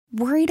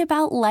Worried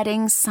about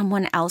letting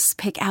someone else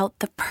pick out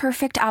the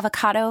perfect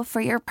avocado for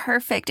your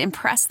perfect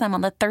impress them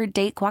on the third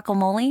date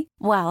guacamole?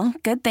 Well,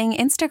 good thing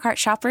Instacart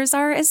shoppers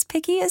are as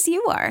picky as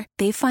you are.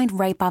 They find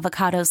ripe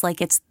avocados like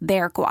it's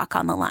their guac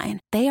on the line.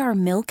 They are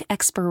milk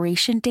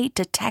expiration date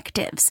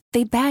detectives.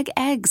 They bag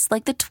eggs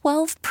like the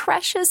 12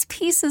 precious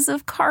pieces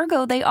of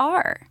cargo they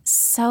are.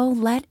 So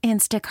let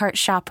Instacart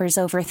shoppers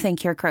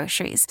overthink your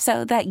groceries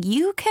so that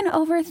you can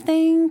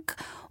overthink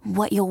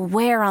what you'll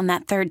wear on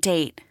that third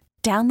date.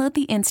 Download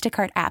the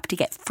Instacart app to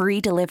get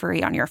free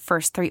delivery on your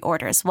first 3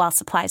 orders while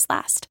supplies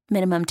last.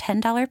 Minimum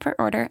 $10 per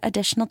order.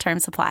 Additional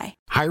terms apply.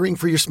 Hiring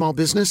for your small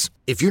business?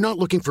 If you're not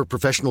looking for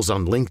professionals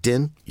on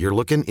LinkedIn, you're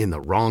looking in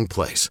the wrong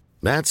place.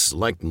 That's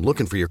like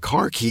looking for your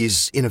car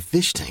keys in a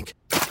fish tank.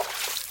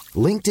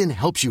 LinkedIn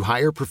helps you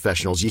hire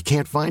professionals you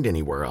can't find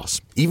anywhere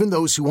else, even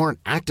those who aren't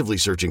actively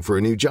searching for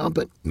a new job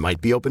but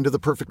might be open to the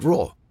perfect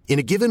role. In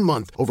a given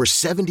month, over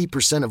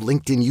 70% of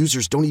LinkedIn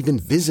users don't even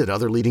visit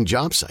other leading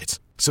job sites.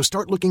 So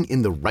start looking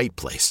in the right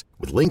place.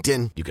 With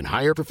LinkedIn, you can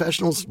hire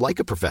professionals like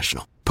a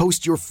professional.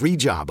 Post your free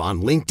job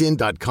on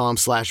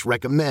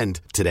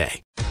linkedin.com/recommend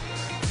today.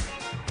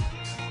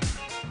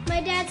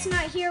 My dad's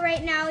not here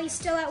right now. He's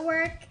still at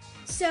work.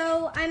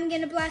 So I'm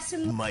going to blast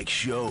him. Mike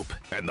Shope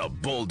and the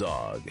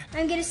Bulldog.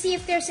 I'm going to see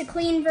if there's a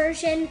clean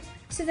version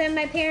so that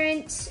my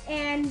parents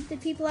and the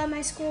people at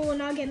my school will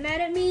not get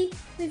mad at me.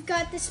 We've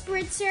got the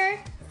spritzer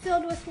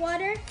filled with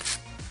water,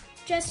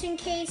 just in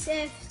case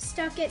if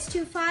stuff gets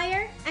too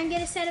fire. I'm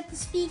going to set up the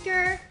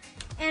speaker,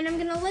 and I'm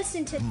going to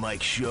listen to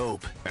Mike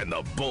Shope and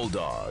the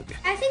Bulldog.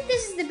 I think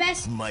this is the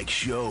best Mike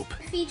Shope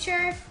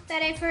feature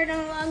that I've heard in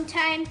a long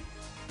time.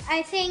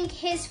 I think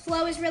his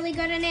flow is really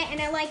good in it,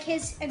 and I like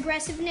his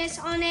aggressiveness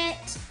on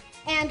it.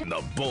 And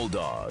the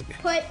Bulldog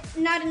put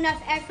not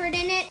enough effort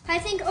in it. I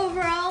think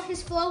overall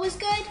his flow was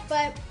good,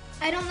 but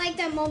I don't like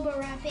that mumble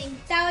rapping.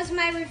 That was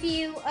my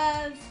review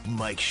of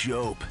Mike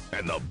Shope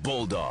and the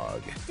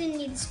Bulldog. Didn't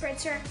need the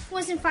spritzer.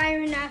 Wasn't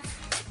fire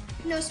enough.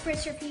 No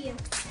spritzer for you.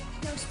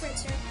 No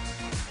spritzer.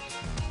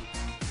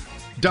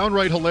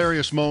 Downright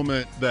hilarious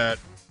moment that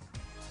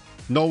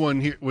no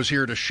one was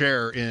here to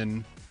share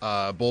in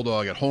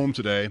Bulldog at Home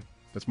today.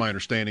 That's my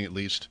understanding, at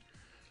least.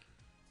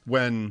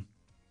 When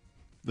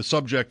the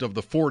subject of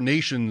the Four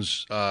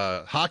Nations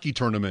hockey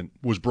tournament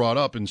was brought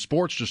up in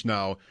sports just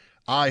now,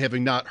 I,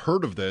 having not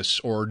heard of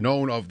this or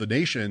known of the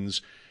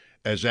nations,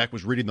 as Zach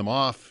was reading them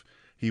off,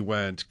 he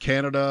went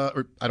Canada,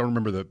 or I don't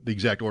remember the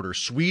exact order,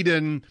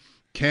 Sweden,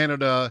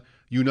 Canada,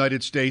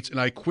 United States, and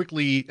I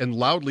quickly and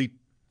loudly,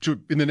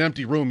 in an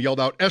empty room, yelled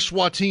out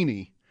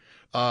Eswatini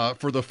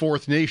for the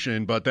fourth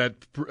nation, but that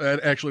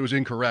actually was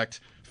incorrect.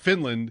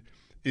 Finland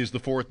is the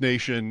fourth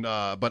nation,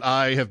 but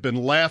I have been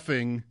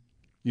laughing,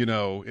 in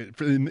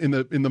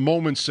the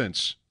moments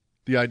since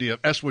the idea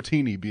of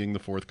Eswatini being the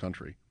fourth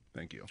country.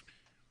 Thank you.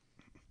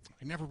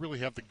 I never really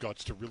have the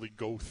guts to really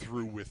go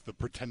through with the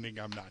pretending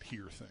I'm not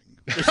here thing.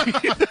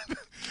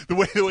 the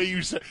way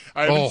you said,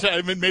 I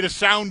haven't made a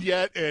sound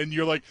yet, and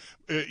you're like,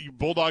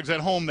 Bulldogs at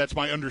Home, that's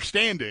my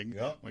understanding.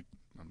 Yep. Like,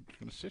 I'm just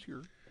going to sit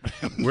here.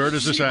 Where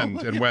does this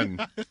end, and when?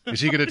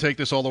 Is he going to take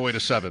this all the way to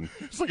 7?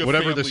 It's like a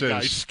whatever Family this Guy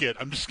is. skit.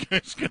 I'm just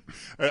going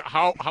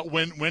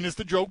when is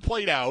the joke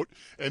played out,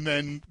 and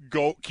then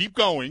keep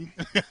going.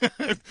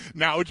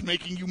 Now it's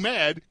making you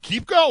mad.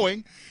 Keep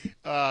going.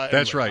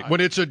 That's right.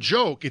 When it's a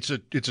joke, it's a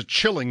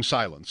chilling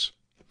silence.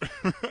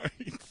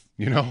 Right.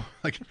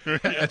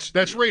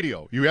 That's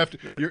radio. You have to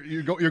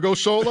you go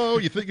solo.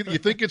 You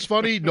think it's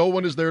funny. No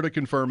one is there to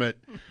confirm it.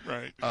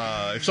 Right.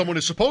 If someone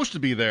is supposed to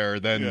be there,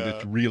 then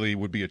it really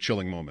would be a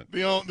chilling moment.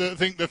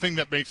 The thing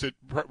that makes it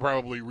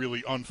probably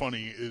really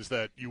unfunny is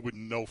that you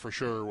wouldn't know for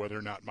sure whether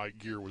or not my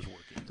gear was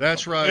working.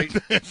 That's right.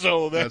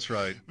 So that's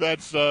right.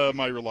 That's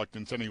my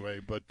reluctance anyway.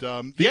 But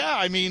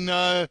I mean,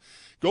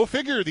 go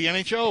figure. The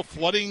NHL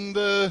flooding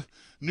the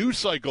news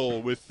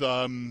cycle with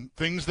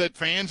things that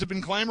fans have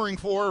been clamoring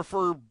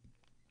for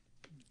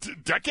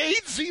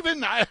decades,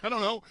 even. I don't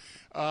know.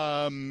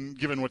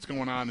 Given what's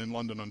going on in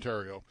London,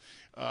 Ontario.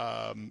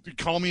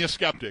 Call me a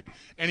skeptic.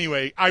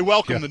 Anyway, I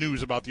welcome the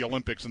news about the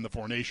Olympics and the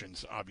Four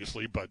Nations,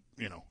 obviously, but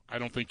I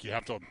don't think you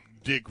have to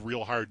dig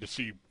real hard to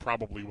see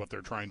probably what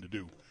they're trying to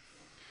do.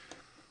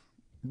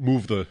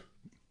 Move the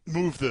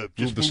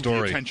story.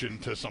 The attention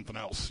to something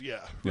else.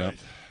 Yeah. Yeah. Right.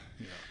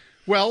 Yeah.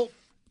 Well,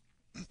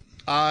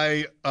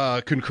 I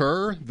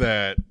concur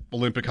that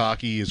Olympic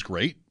hockey is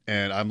great,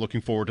 and I'm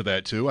looking forward to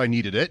that too. I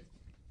needed it.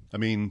 I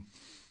mean,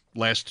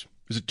 is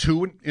it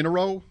 2 in a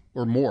row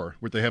or more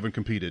where they haven't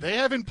competed? They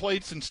haven't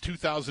played since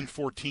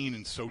 2014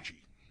 in Sochi.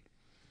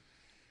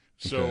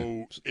 So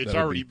Okay. it's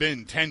already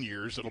been 10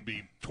 years. It'll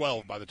be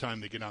 12 by the time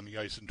they get on the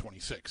ice in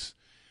 26.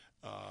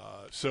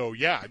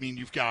 I mean,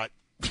 you've got,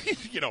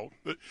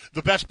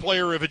 the best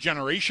player of a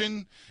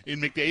generation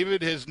in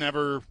McDavid has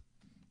never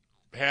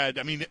had,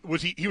 I mean,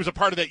 he was a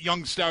part of that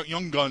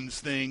Young Guns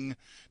thing,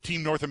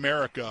 Team North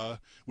America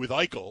with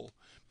Eichel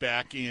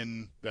back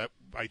in that,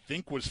 I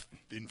think was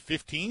in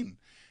 15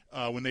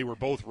 when they were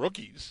both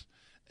rookies.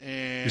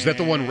 And is that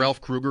the one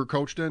Ralph Kruger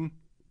coached in?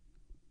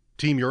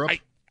 Team Europe?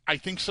 I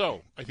think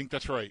so. I think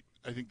that's right.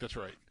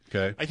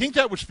 Okay. I think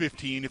that was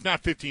 15. If not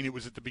 15, it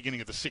was at the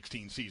beginning of the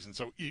 16 season.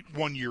 So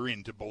 1 year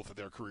into both of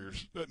their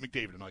careers,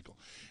 McDavid and Michael.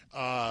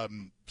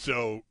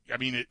 So, I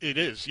mean, it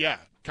is, yeah.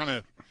 Kind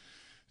of,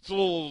 it's a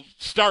little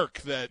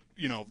stark that,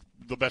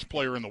 the best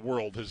player in the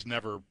world has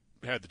never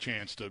had the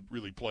chance to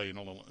really play in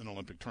an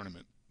Olympic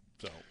tournament.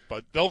 So,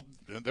 but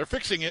they're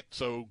fixing it,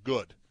 so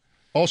good.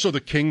 Also, the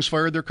Kings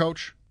fired their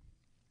coach?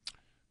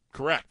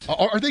 Correct.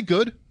 Are they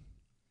good?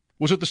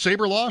 Was it the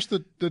Sabre loss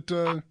that did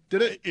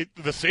it?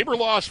 The Sabre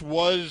loss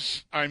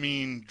was,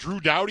 Drew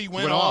Doughty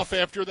went off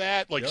after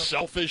that,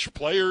 selfish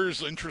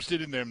players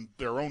interested in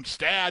their own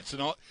stats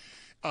and all.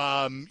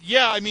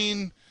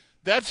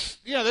 That's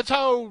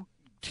how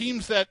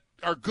teams that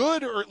are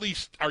good, or at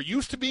least are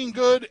used to being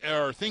good,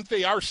 or think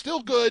they are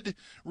still good,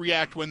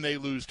 react when they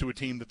lose to a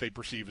team that they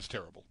perceive as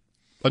terrible.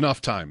 Enough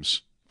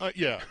times.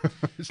 Yeah.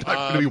 It's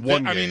not going to be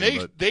one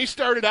game. They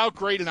started out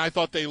great, and I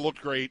thought they looked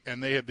great,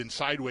 and they have been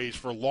sideways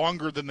for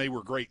longer than they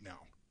were great now.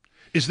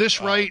 Is this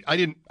right?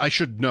 I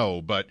should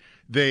know, but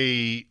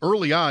they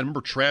early on, remember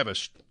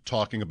Travis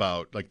talking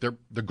about the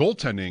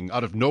goaltending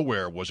out of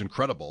nowhere was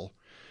incredible.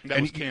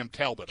 That was Cam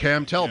Talbot.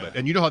 Yeah.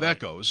 And you know how that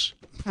goes.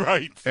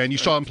 Right. And you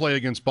saw him play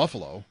against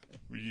Buffalo.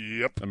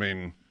 Yep.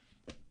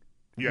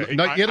 He had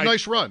a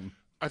nice run.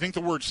 I think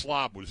the word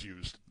slob was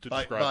used to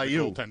describe the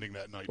goaltending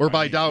that night. Or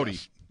by Doughty.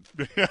 Yes.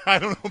 I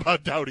don't know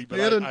about Doughty, but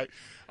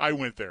I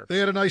went there. They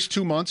had a nice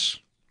 2 months.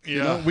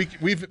 Yeah.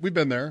 We've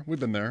been there.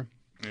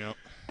 Yeah.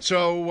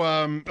 So,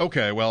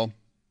 okay, well,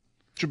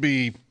 should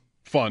be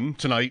fun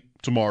tonight,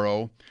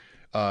 tomorrow,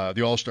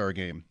 the All-Star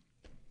game.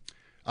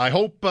 I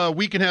hope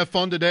we can have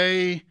fun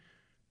today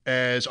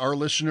as our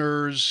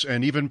listeners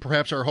and even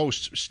perhaps our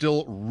hosts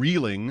still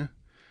reeling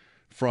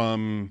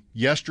from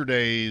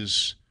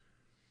yesterday's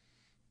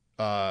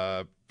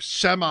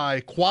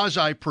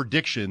quasi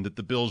prediction that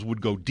the Bills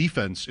would go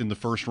defense in the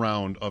first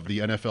round of the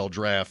NFL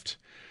draft.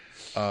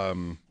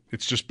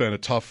 It's just been a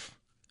tough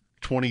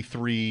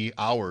 23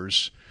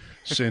 hours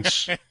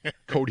since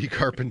Cody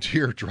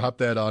Carpentier dropped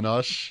that on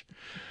us.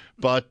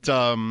 But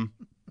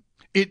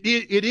it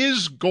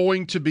is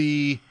going to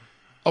be,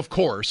 of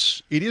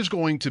course,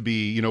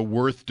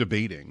 worth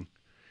debating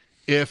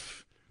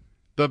if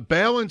the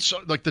balance,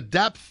 the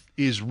depth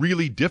is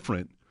really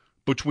different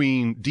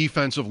between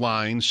defensive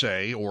line,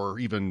 say, or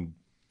even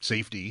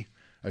safety,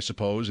 I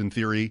suppose, in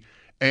theory,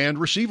 and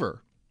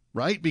receiver,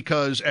 right?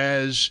 Because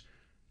as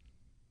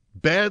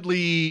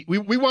badly,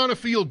 we want to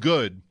feel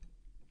good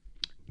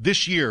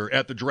this year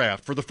at the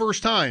draft for the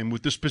first time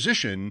with this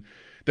position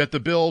that the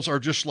Bills are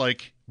just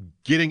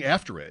getting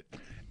after it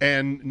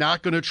and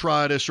not going to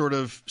try to sort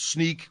of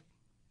sneak,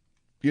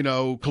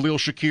 Khalil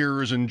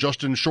Shakirs and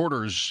Justin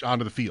Shorters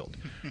onto the field,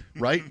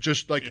 right?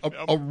 Just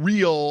a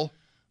real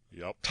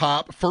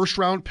top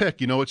first-round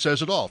pick. It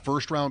says it all,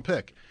 first-round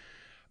pick.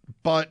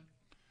 But,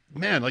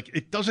 man,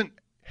 it doesn't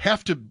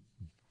have to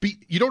be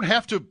 – you don't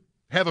have to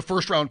have a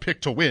first-round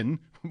pick to win.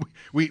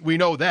 We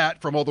know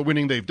that from all the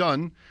winning they've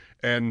done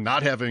and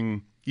not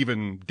having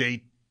even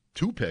day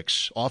 2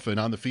 picks often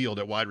on the field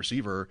at wide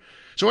receiver.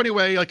 So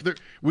anyway,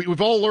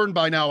 we've all learned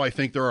by now, I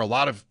think, there are a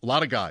lot of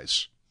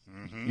guys,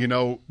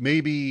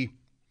 maybe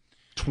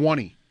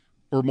 20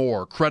 or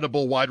more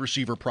credible wide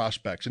receiver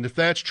prospects. And if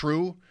that's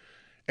true –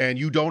 and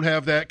you don't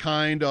have that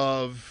kind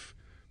of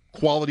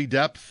quality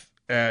depth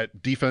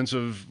at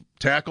defensive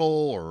tackle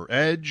or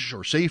edge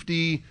or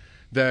safety,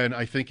 then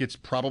I think it's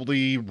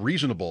probably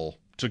reasonable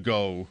to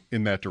go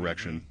in that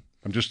direction.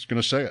 Mm-hmm. I'm just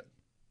going to say it.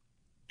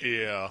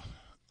 Yeah.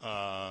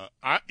 I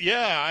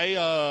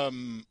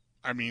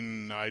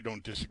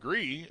don't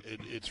disagree.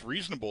 It's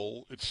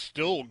reasonable. It's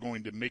still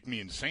going to make me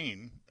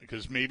insane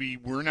because maybe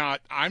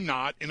I'm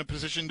not in a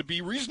position to be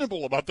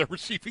reasonable about the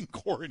receiving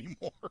core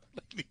anymore.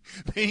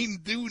 They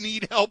do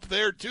need help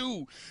there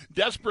too,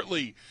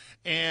 desperately.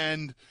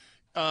 And,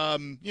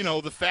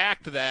 the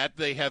fact that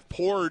they have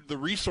poured the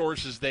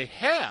resources they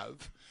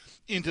have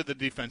into the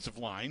defensive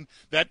line,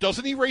 that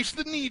doesn't erase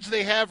the needs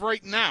they have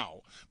right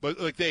now.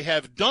 But they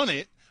have done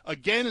it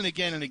again and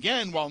again and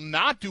again while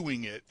not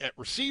doing it at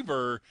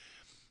receiver.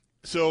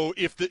 So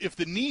if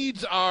the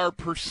needs are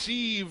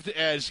perceived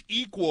as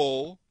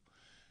equal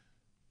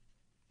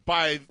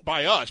by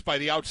us, by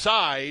the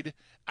outside,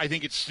 I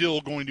think it's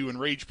still going to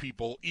enrage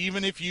people,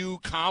 even if you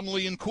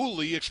calmly and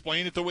coolly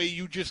explain it the way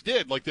you just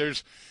did.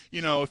 There's,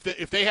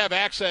 if they have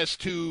access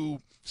to,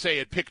 say,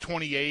 at pick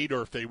 28,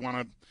 or if they want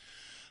to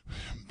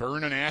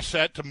burn an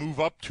asset to move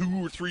up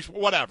 2 or 3,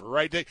 whatever,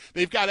 right?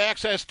 They've got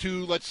access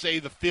to, let's say,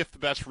 the 5th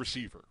best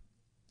receiver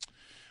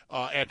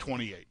at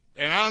 28.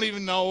 And I don't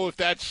even know if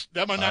that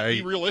might not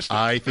be realistic.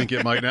 I think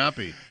it might not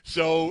be.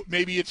 So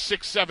maybe it's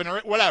 6, 7, or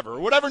 8,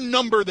 whatever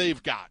number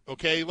they've got.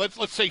 Okay,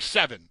 let's say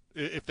 7,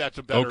 if that's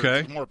a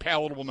better, more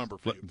palatable number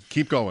for you.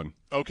 Keep going.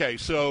 Okay,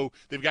 so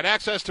they've got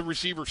access to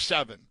receiver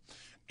 7,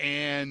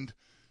 and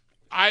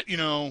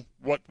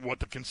what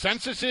the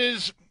consensus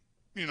is,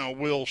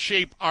 will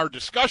shape our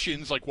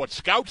discussions, like what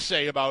scouts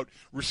say about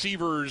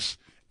receivers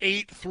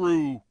 8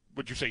 through,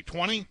 what'd you say,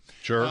 20?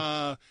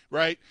 Sure.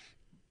 Right.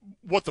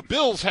 What the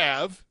Bills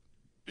have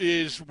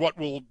is what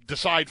will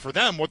decide for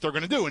them what they're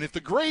going to do. And if the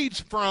grades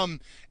from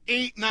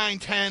 8, 9,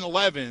 10,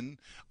 11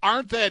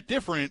 aren't that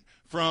different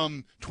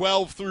from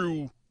 12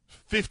 through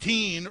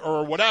 15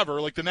 or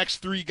whatever, like the next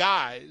three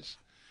guys,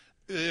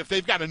 if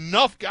they've got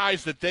enough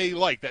guys that they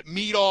like, that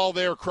meet all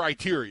their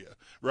criteria,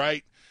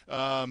 right?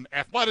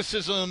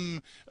 Athleticism,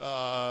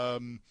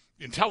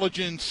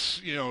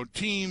 intelligence,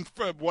 team,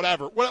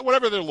 whatever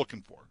they're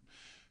looking for,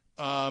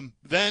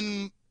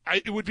 then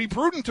it would be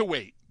prudent to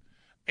wait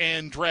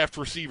and draft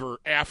receiver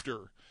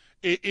after,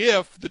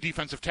 if the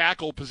defensive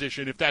tackle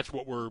position, if that's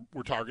what we're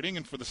targeting.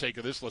 And for the sake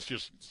of this, let's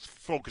just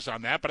focus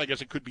on that. But I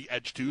guess it could be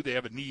edge too. They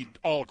have a need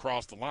all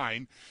across the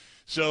line.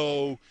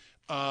 So,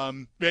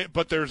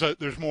 but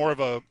there's more of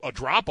a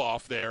drop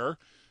off there.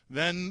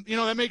 Then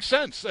that makes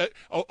sense.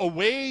 A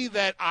way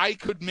that I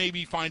could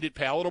maybe find it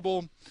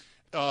palatable,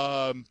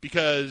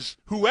 because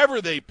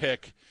whoever they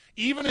pick,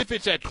 even if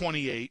it's at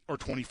 28 or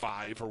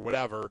 25 or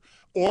whatever,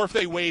 or if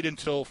they wait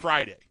until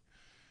Friday,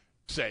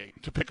 say,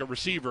 to pick a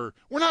receiver,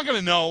 we're not going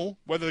to know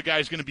whether the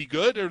guy's going to be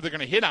good or they're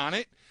going to hit on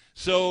it.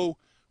 So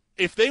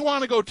if they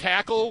want to go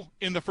tackle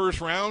in the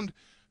first round,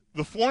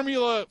 the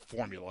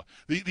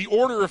the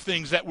order of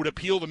things that would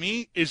appeal to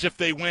me is if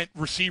they went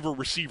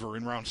receiver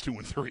in rounds 2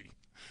 and 3.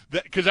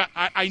 Because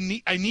I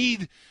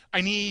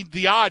need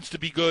the odds to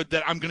be good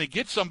that I'm going to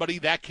get somebody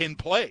that can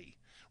play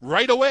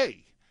right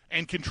away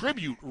and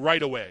contribute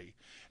right away.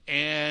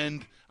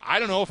 And I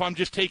don't know if I'm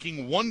just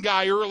taking one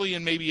guy early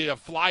and maybe a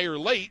flyer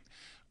late.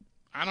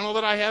 I don't know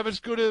that I have as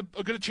good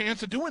a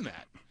chance of doing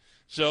that.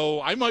 So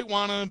I might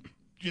want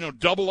to,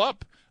 double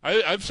up.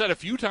 I've said a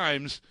few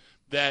times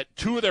that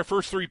 2 of their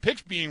first 3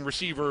 picks being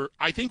receiver,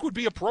 I think would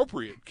be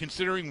appropriate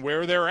considering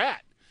where they're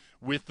at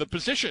with the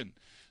position.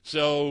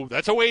 So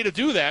that's a way to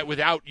do that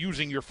without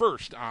using your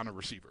first on a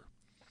receiver.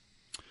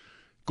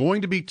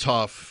 Going to be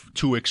tough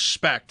to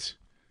expect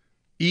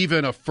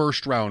even a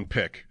first-round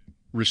pick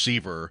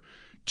receiver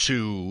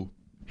to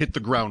hit the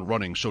ground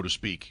running, so to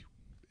speak,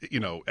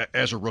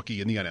 as a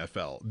rookie in the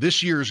NFL.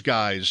 This year's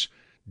guys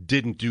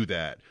didn't do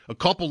that. A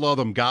couple of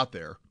them got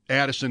there.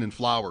 Addison and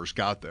Flowers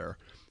got there.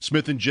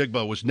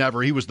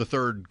 Smith-Njigba he was the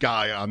third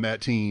guy on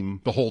that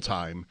team the whole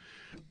time,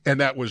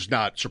 and that was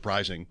not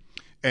surprising.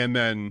 And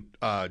then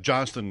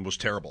Johnston was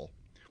terrible.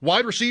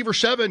 Wide receiver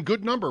 7,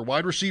 good number.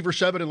 Wide receiver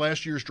 7 in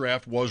last year's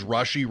draft was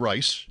Rashee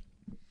Rice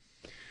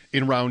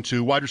in round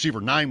 2. Wide receiver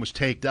 9 was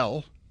Tank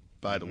Dell,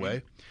 by the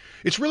way.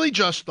 It's really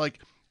just like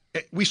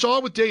we saw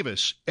it with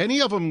Davis.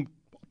 Any of them,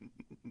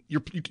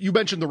 you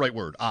mentioned the right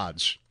word,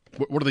 odds.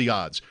 What are the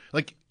odds?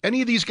 Like,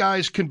 any of these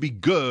guys can be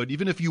good,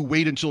 even if you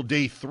wait until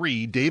day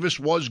 3. Davis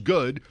was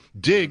good.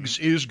 Diggs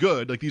is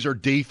good. Like, these are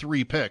day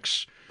 3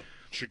 picks.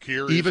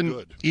 Shakir is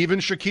good. Even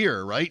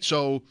Shakir, right?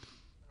 So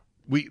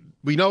we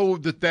know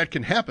that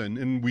can happen,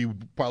 and we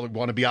probably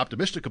want to be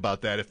optimistic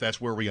about that if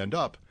that's where we end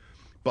up.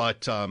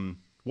 But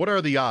what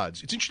are the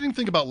odds? It's interesting to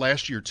think about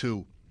last year,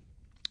 too,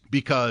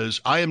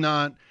 because I am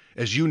not,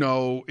 as you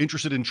know,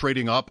 interested in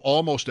trading up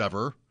almost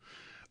ever.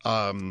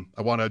 I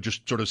want to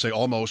just sort of say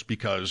almost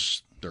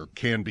because there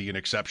can be an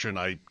exception,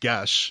 I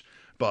guess,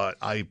 but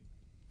I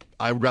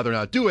would rather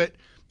not do it.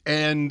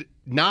 And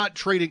not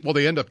trading, well,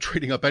 they end up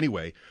trading up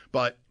anyway,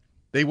 but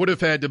they would have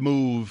had to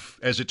move,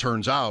 as it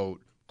turns out,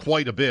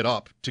 quite a bit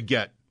up to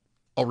get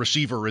a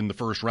receiver in the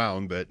first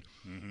round that,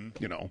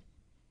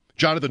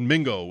 Jonathan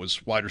Mingo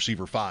was wide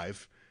receiver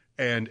 5.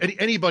 And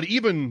anybody,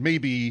 even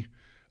maybe,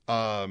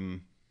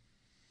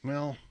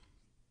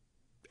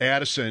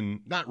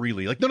 Addison, not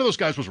really. Like, none of those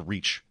guys was a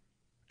reach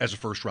as a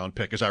first-round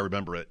pick, as I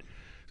remember it.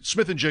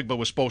 Smith-Njigba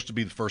was supposed to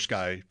be the first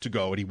guy to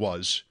go, and he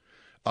was.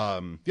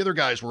 The other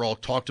guys were all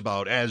talked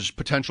about as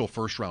potential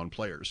first-round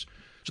players.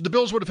 So the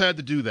Bills would have had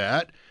to do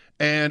that,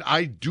 and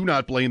I do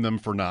not blame them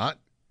for not.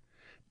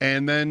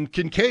 And then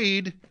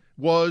Kincaid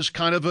was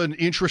kind of an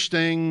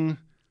interesting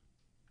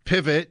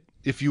pivot,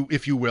 if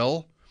you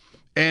will.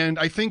 And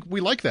I think we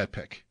like that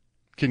pick,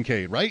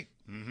 Kincaid, right?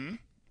 Mm-hmm.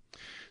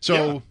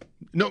 So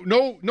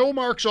no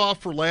marks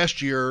off for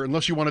last year,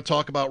 unless you want to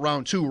talk about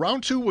round 2.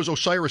 Round 2 was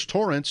Osiris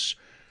Torrance,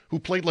 who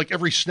played like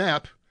every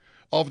snap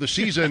of the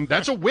season.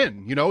 That's a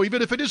win,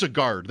 even if it is a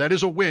guard. That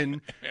is a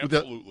win. With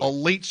a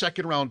late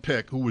second-round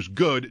pick who was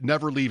good,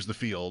 never leaves the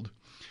field.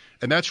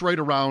 And that's right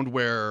around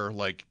where,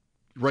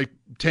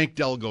 Tank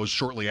Dell goes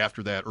shortly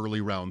after that, early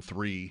round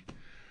 3.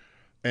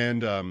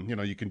 And,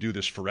 you can do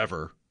this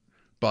forever.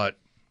 But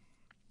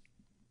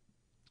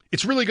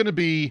it's really going to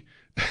be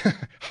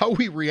how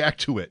we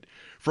react to it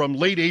from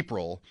late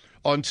April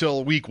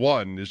until week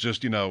 1 is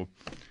just,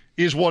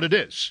 is what it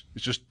is.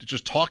 It's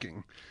just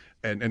talking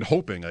and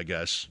hoping, I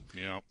guess.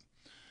 Yeah.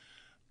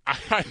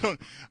 I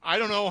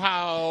don't know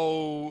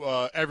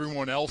how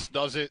everyone else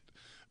does it,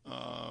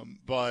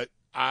 but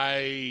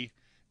we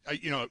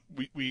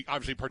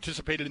obviously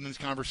participated in this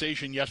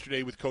conversation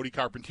yesterday with Cody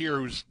Carpentier,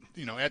 who's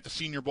at the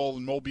Senior Bowl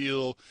in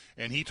Mobile,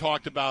 and he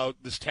talked about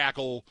this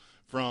tackle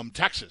from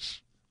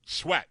Texas,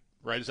 Sweat.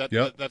 Right? Is that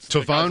that's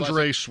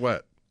Tavondre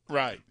Sweat?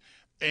 Right.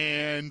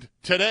 And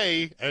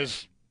today,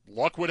 as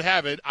luck would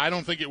have it, I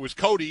don't think it was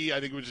Cody.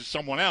 I think it was just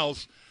someone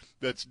else.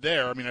 that's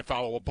there. I mean, I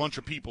follow a bunch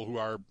of people who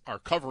are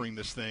covering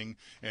this thing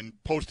and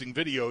posting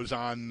videos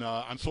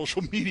on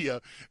social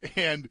media,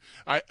 and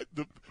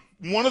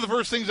one of the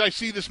first things I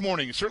see this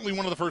morning, certainly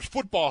one of the first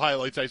football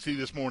highlights I see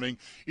this morning,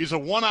 is a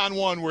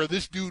one-on-one where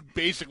this dude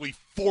basically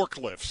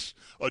forklifts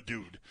a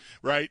dude,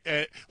 right?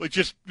 Like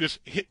just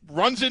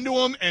runs into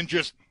him and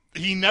just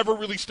he never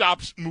really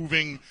stops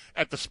moving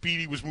at the speed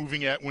he was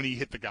moving at when he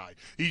hit the guy.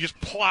 He just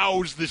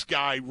plows this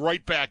guy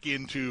right back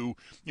into,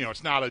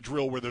 it's not a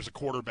drill where there's a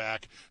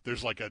quarterback.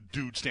 There's like a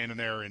dude standing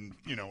there in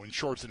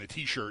shorts and a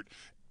T-shirt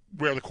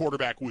where the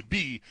quarterback would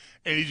be,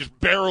 and he just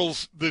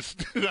barrels this.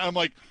 I'm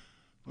like,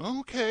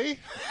 okay.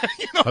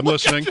 I'm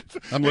listening.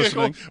 I'm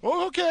listening.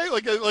 Oh, okay.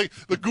 Like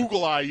the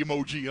Google eye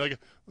emoji. Like,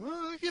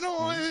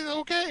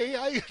 okay.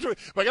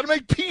 If I got to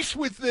make peace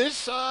with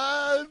this,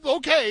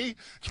 okay.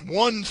 It's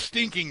one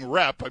stinking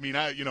rep. I mean,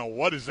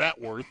 what is that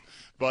worth?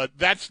 But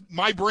that's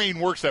my brain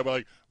works that way.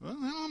 Like,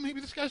 well, maybe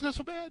this guy's not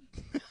so bad.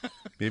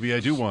 Maybe I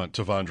do want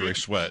Tavondre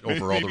Sweat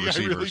over all the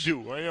receivers. I really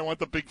do. I want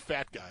the big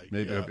fat guy.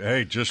 Maybe. Yeah.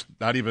 Hey, just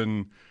not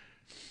even.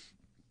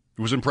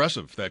 It was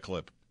impressive, that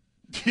clip.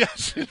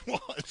 Yes, it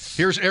was.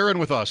 Here's Aaron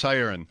with us. Hi,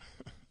 Aaron.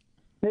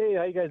 Hey,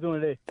 how you guys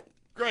doing today?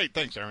 Great,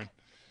 thanks, Aaron.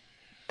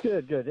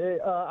 Good. Hey,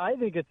 I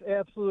think it's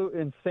absolute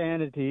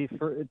insanity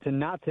to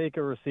not take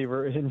a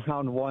receiver in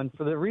round one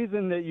for the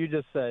reason that you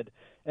just said,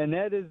 and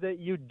that is that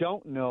you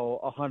don't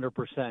know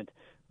 100%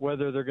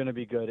 whether they're going to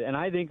be good. And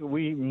I think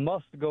we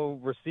must go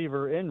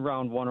receiver in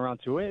round one,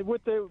 round two,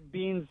 with the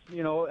Beans,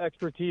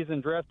 expertise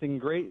in drafting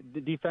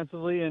great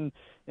defensively in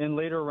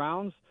later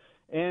rounds.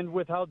 And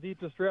with how deep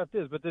this draft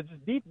is. But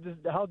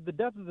how the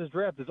depth of this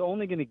draft is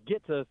only going to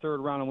get to the third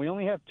round, and we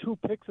only have 2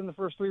 picks in the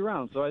first 3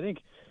 rounds. So I think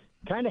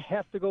kind of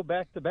have to go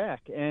back to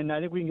back. And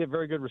I think we can get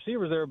very good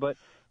receivers there. But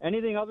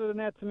anything other than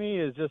that to me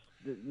is just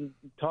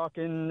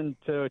talking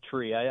to a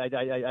tree. I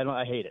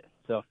hate it.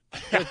 So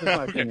that's just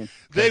my opinion.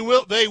 They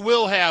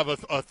will have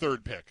a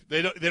third pick.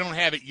 They don't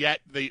have it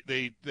yet.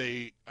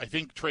 They I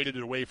think traded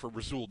it away for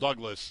Rasul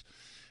Douglas,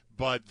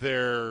 but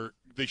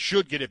they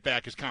should get it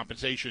back as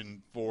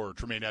compensation for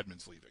Tremaine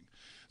Edmonds leaving.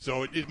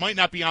 So it might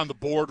not be on the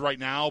board right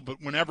now,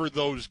 but whenever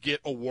those get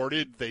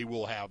awarded, they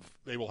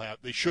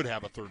should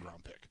have a third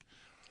round pick.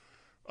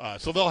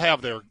 So they'll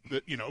have it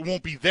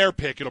won't be their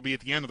pick. It'll be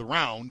at the end of the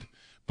round,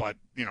 but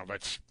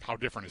that's how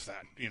different is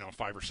that?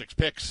 5 or 6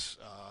 picks,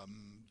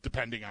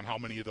 depending on how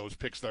many of those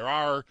picks there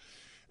are.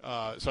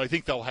 So I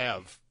think they'll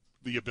have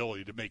the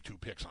ability to make 2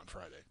 picks on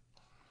Friday.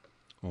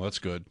 Well, that's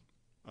good.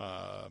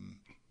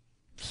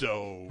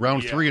 So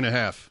round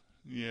 3.5.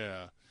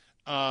 Yeah.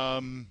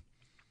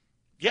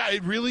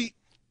 It really,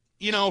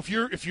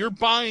 if you're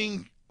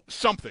buying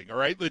something, all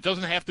right, it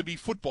doesn't have to be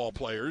football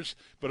players,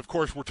 but of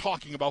course we're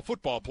talking about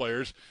football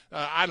players.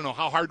 I don't know,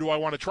 how hard do I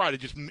want to try to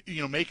just,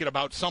 make it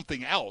about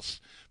something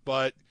else?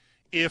 But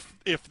if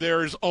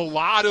there's a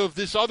lot of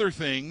this other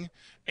thing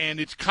and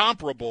it's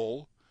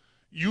comparable,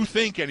 you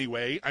think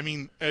anyway, I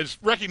mean, as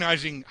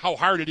recognizing how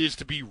hard it is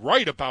to be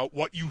right about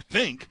what you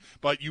think,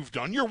 but you've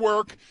done your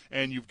work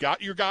and you've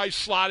got your guys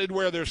slotted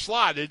where they're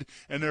slotted,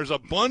 and there's a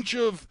bunch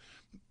of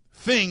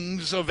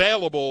things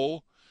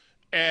available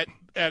at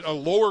a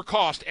lower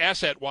cost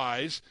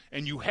asset-wise,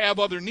 and you have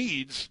other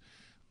needs.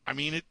 I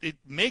mean, it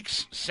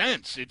makes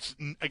sense. It's,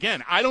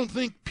 again, I don't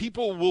think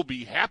people will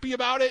be happy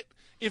about it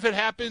if it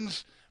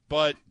happens,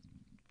 but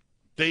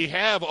they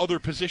have other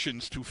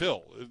positions to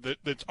fill.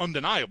 That's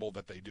undeniable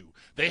that they do.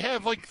 They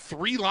have like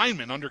 3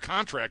 linemen under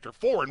contract, or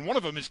 4, and one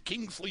of them is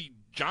Kingsley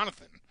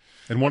Jonathan.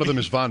 And one of them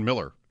is Von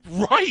Miller.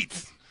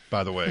 Right.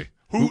 By the way.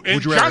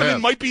 And Jonathan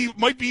might be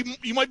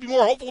you might be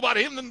more hopeful about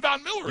him than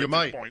Von Miller you at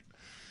might. this point.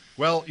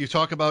 Well, you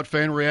talk about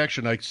fan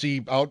reaction. I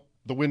see out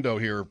the window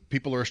here,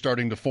 people are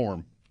starting to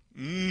form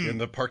in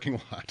the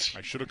parking lot.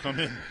 I should have come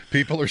in.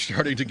 People are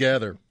starting to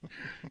gather.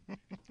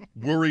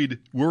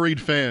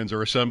 Worried fans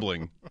are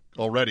assembling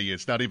already.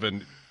 It's not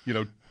even,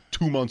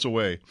 2 months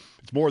away.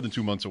 It's more than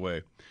 2 months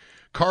away.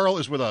 Carl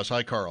is with us.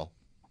 Hi, Carl.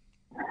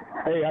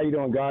 Hey, how you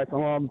doing, guys?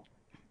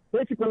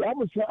 Basically,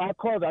 I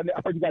called. I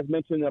heard you guys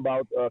mention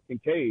about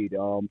Kincaid.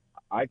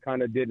 I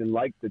kind of didn't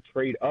like the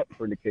trade up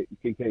for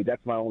Kincaid.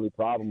 That's my only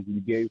problem.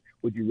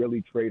 Would you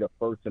really trade a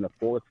first and a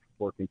fourth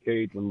for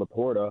Kincaid when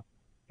Laporta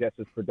just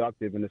as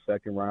productive in the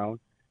second round?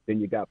 Then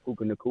you got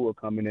Puka Nacua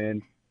coming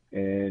in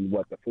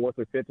the 4th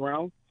or 5th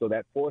round. So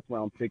that 4th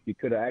round pick, you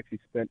could have actually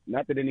spent.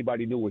 Not that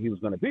anybody knew where he was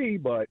going to be,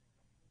 but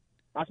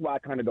that's why I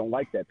kind of don't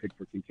like that pick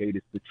for Kincaid.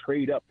 It's the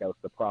trade up that was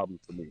the problem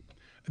for me.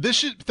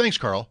 Thanks,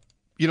 Carl.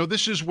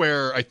 This is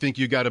where I think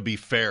you got to be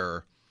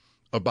fair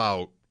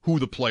about who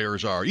the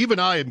players are. Even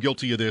I am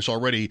guilty of this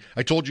already.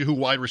 I told you who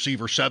wide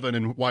receiver 7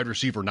 and wide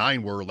receiver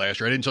 9 were last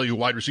year. I didn't tell you who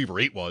wide receiver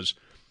 8 was.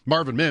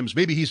 Marvin Mims.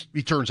 Maybe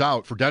he turns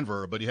out for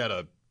Denver, but he had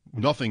a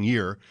nothing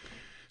year.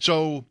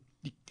 So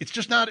it's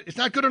just not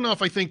good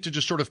enough, I think, to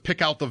just sort of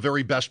pick out the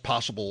very best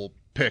possible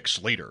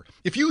picks later.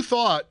 If you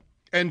thought,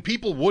 and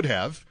people would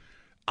have,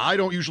 I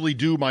don't usually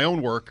do my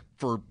own work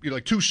for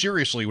too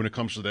seriously when it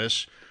comes to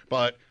this,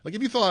 but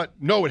if you thought,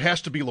 no, it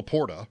has to be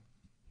Laporta,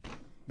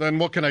 then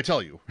what can I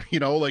tell you?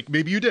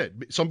 Maybe you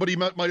did. Somebody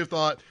might have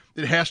thought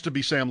it has to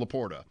be Sam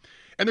Laporta.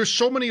 And there's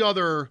so many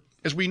other,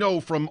 as we know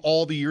from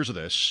all the years of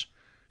this,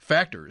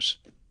 factors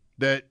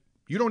that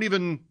no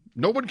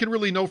one can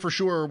really know for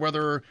sure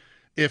whether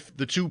if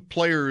the two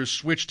players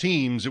switched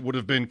teams, it would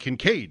have been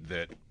Kincaid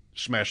that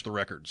smashed the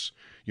records,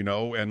 and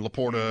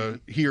Laporta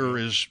here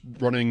is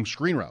running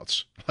screen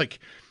routes. Like,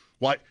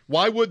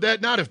 why would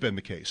that not have been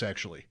the case,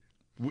 actually?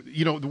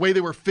 The way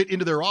they were fit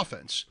into their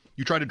offense.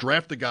 You try to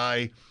draft the guy.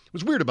 It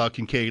was weird about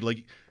Kincaid.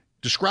 Like,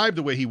 described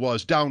the way he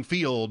was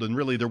downfield, and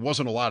really there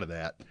wasn't a lot of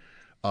that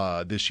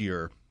this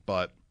year.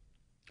 But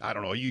I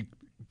don't know.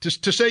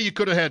 To say you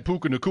could have had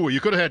Puka Nacua, you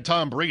could have had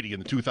Tom Brady in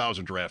the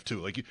 2000 draft too.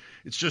 Like,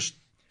 it's just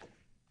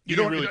you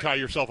don't really tie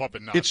yourself up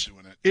in knots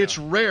doing it. It's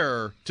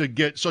rare to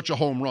get such a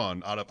home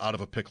run out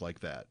of a pick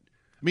like that.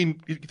 I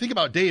mean, if you think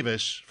about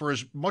Davis, for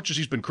as much as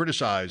he's been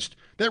criticized,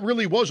 that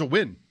really was a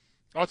win.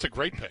 Oh, it's a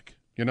great pick.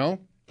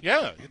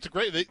 Yeah, it's a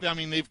great.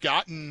 They've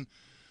gotten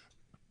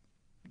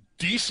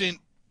decent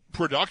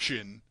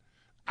production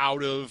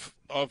out of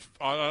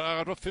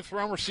a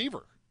fifth-round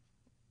receiver.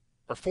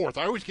 Or fourth.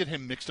 I always get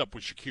him mixed up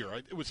with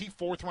Shakir. Was he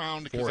fourth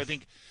round? Because I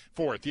think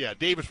fourth. Yeah,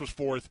 Davis was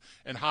fourth,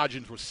 and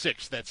Hodgins was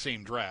sixth that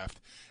same draft.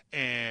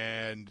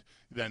 And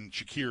then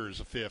Shakir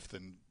is a fifth,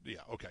 and yeah,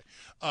 okay.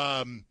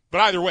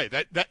 But either way,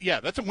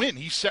 that's a win.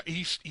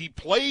 He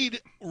played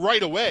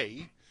right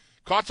away,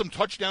 caught some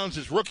touchdowns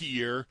his rookie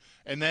year,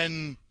 and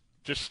then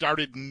just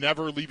started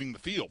never leaving the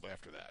field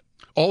after that.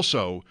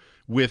 Also,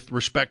 with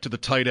respect to the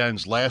tight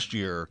ends last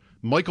year,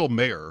 Michael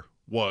Mayer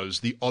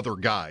was the other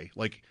guy.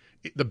 Like,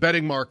 the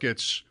betting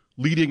markets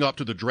leading up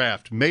to the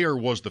draft, Mayer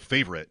was the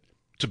favorite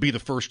to be the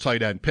first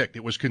tight end picked.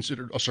 It was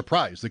considered a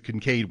surprise that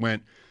Kincaid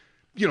went,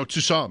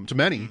 to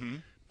many,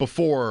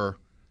 before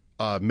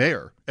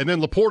Mayer. And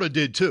then Laporta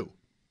did too.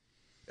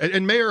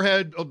 And Mayer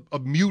had a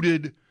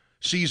muted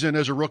season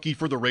as a rookie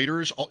for the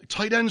Raiders.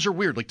 Tight ends are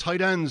weird. Like,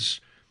 tight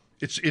ends,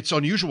 it's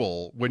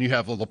unusual when you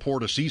have a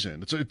Laporta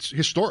season. It's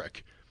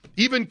historic.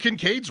 Even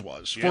Kincaid's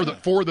was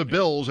for the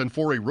Bills, and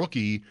for a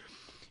rookie,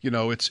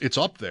 it's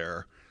up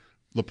there.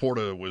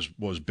 Laporta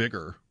was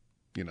bigger,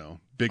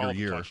 bigger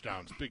year.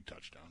 Big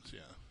touchdowns, yeah.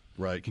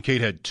 Right.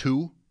 Kincaid had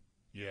 2?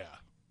 Yeah.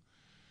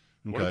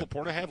 Okay. What did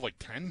Laporta have, like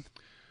 10?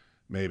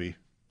 Maybe.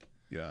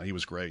 Yeah, he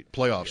was great.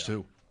 Playoffs,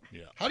 too.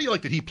 Yeah. How do you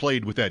like that he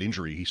played with that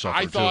injury he suffered,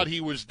 I thought he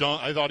was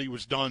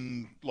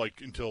done, like,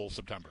 until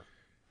September.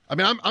 I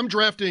mean, I'm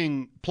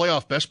drafting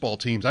playoff best ball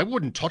teams. I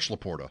wouldn't touch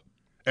Laporta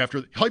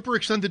after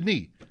hyperextended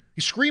knee.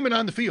 He's screaming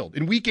on the field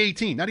in week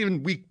 18, not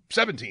even week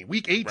 17,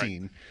 week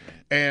 18. Right.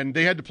 And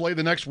they had to play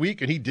the next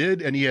week, and he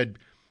did. And he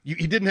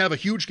didn't have a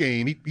huge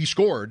game. He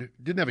scored.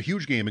 Didn't have a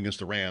huge game against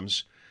the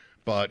Rams,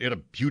 but he had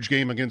a huge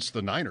game against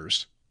the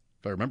Niners,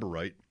 if I remember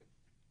right.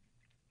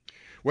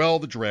 Well,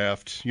 the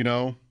draft,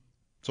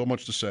 so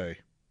much to say.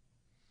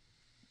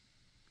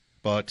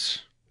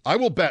 But I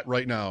will bet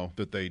right now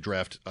that they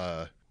draft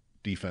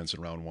defense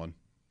in round 1.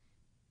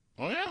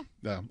 Oh, yeah?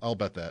 Yeah, I'll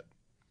bet that.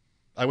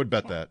 I would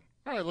bet that.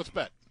 All right, let's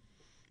bet.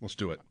 Let's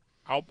do it.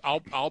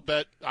 I'll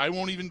bet. I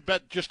won't even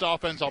bet just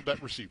offense. I'll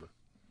bet receiver.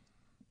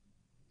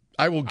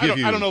 I will give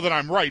you. I don't know that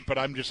I'm right, but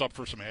I'm just up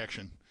for some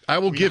action. I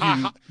will give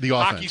you the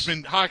offense.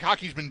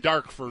 Hockey's been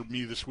dark for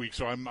me this week,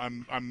 so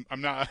I'm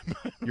not.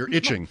 You're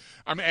itching.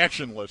 I'm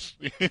actionless.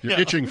 You're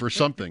itching for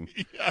something.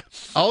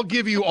 Yes. I'll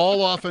give you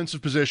all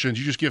offensive positions.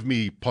 You just give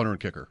me punter and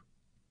kicker.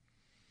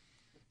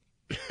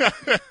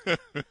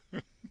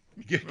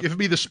 Give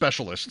me the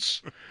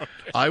specialists. Okay.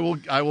 I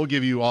will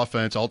give you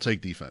offense. I'll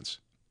take defense.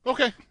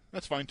 Okay,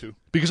 that's fine too.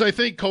 Because I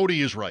think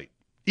Cody is right.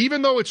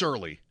 Even though it's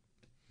early,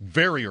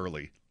 very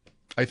early,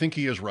 I think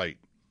he is right.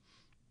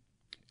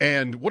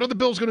 And what are the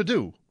Bills going to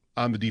do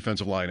on the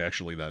defensive line,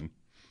 actually, then?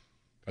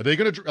 Are they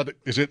going to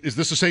 – is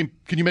this the same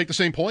 – can you make the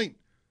same point?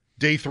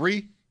 Day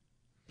 3?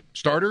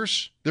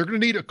 Starters? They're going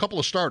to need a couple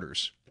of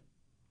starters,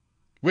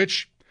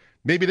 which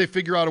maybe they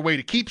figure out a way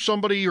to keep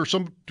somebody or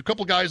a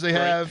couple guys they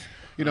have.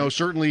 Right.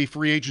 Certainly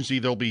free agency,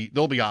 there'll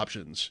be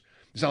options.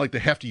 It's not like they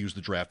have to use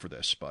the draft for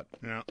this, but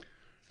yeah.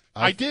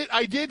 I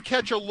did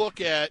catch a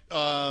look at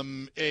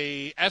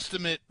a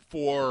estimate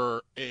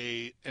for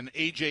an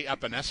AJ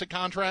Epinesa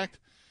contract,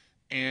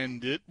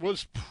 and it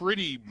was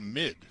pretty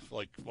mid,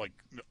 like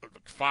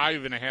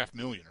 $5.5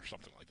 million or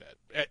something like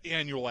that,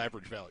 annual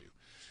average value.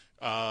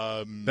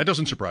 That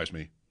doesn't surprise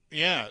me.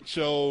 Yeah.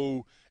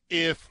 So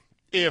if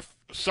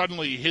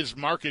suddenly his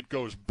market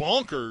goes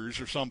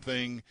bonkers or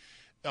something,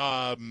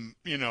 then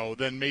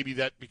maybe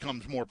that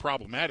becomes more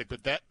problematic.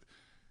 But that.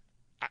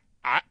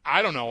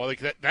 I don't know. Like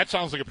that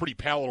sounds like a pretty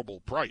palatable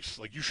price.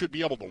 Like you should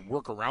be able to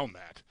work around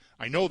that.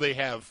 I know they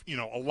have,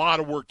 a lot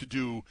of work to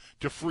do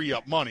to free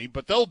up money,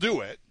 but they'll do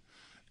it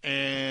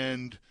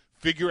and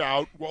figure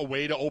out a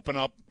way to open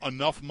up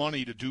enough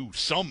money to do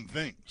some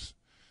things.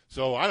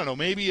 So I don't know,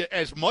 maybe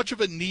as much of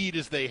a need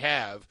as they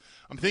have.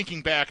 I'm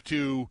thinking back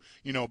to,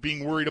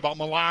 being worried about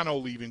Milano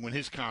leaving when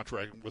his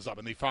contract was up,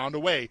 and they found a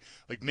way.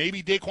 Like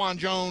maybe Daquan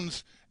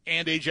Jones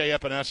and AJ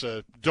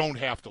Epinesa don't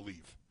have to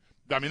leave.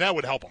 I mean, that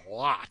would help a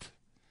lot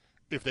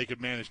if they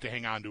could manage to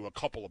hang on to a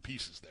couple of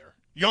pieces there.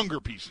 younger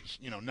pieces.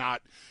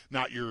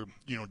 Not your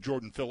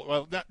Jordan Phillips.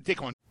 Well,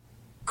 take one.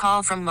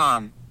 Call from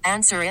mom.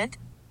 Answer it.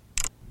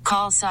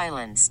 Call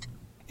silenced.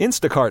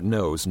 Instacart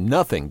knows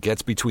nothing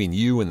gets between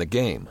you and the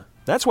game.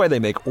 That's why they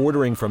make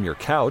ordering from your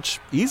couch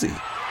easy.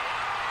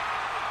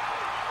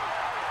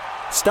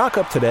 Stock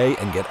up today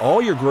and get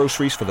all your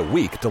groceries for the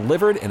week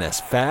delivered in as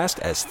fast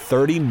as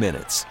 30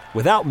 minutes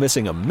without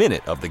missing a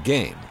minute of the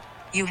game.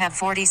 You have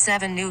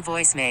 47 new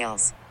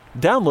voicemails.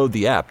 Download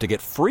the app to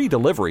get free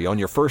delivery on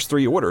your first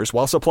 3 orders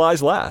while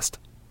supplies last.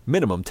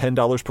 Minimum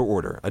 $10 per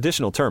order.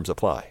 Additional terms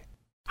apply.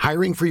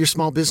 Hiring for your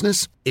small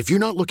business? If you're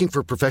not looking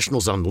for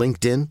professionals on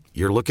LinkedIn,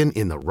 you're looking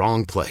in the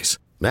wrong place.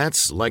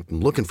 That's like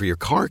looking for your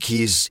car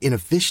keys in a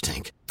fish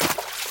tank.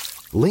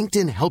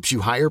 LinkedIn helps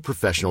you hire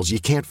professionals you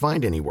can't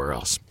find anywhere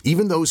else,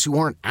 even those who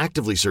aren't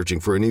actively searching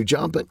for a new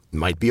job but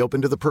might be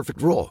open to the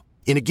perfect role.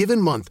 In a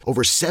given month,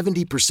 over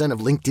 70% of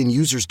LinkedIn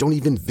users don't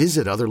even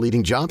visit other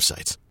leading job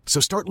sites. So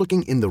start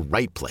looking in the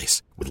right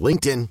place. With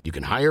LinkedIn, you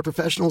can hire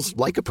professionals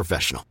like a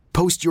professional.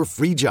 Post your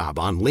free job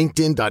on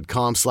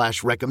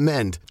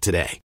linkedin.com/recommend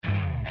today.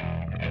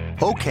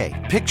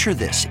 Okay, picture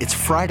this. It's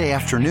Friday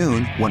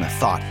afternoon when a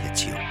thought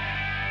hits you.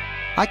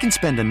 I can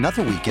spend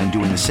another weekend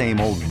doing the same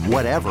old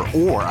whatever,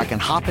 or I can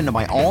hop into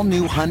my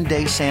all-new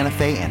Hyundai Santa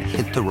Fe and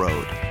hit the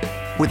road.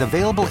 With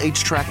available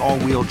H-Track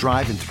all-wheel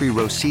drive and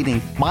 3-row seating,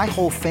 my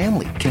whole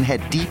family can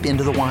head deep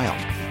into the wild.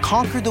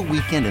 Conquer the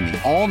weekend in the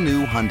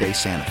all-new Hyundai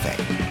Santa Fe.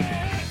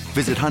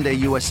 Visit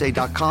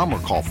HyundaiUSA.com or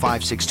call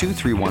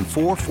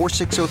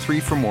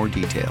 562-314-4603 for more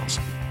details.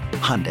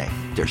 Hyundai,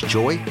 there's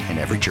joy in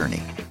every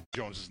journey.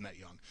 Jones isn't that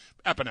young.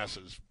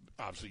 Epinesa is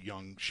obviously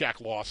young.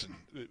 Shaq Lawson,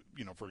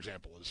 for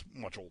example, is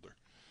much older.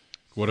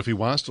 What if he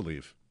wants to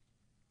leave?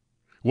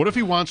 What if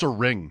he wants a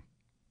ring?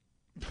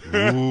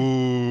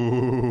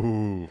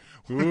 Ooh.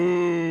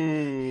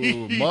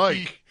 Ooh,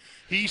 Mike.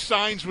 He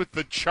signs with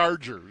the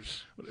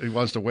Chargers. He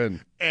wants to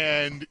win.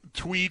 And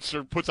tweets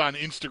or puts on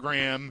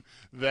Instagram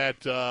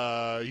that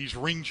he's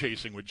ring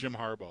chasing with Jim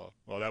Harbaugh.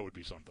 Well, that would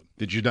be something.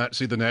 Did you not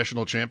see the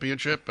national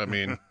championship? I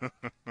mean,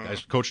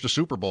 guys coached a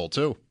Super Bowl,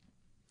 too.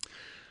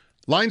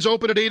 Lines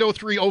open at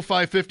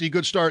 803-0550.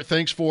 Good start.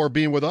 Thanks for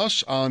being with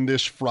us on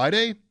this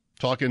Friday.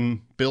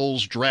 Talking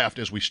Bills draft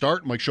as we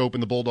start. Mike Schopp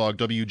and the Bulldog,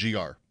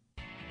 WGR.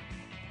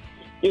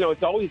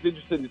 It's always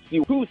interesting to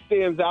see who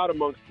stands out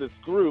amongst this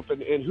group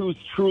and who's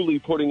truly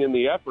putting in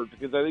the effort,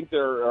 because I think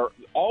there are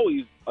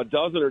always a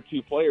dozen or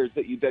two players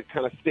that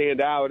kind of stand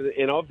out.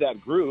 And of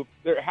that group,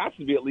 there has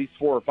to be at least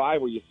 4 or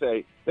 5 where you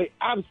say they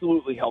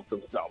absolutely helped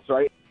themselves,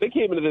 right? They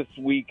came into this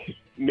week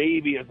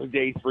maybe as a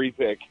day 3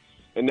 pick,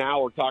 and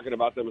now we're talking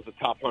about them as a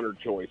top 100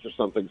 choice or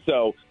something.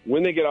 So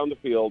when they get on the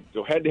field,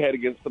 go head-to-head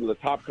against some of the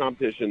top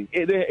competition,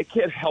 it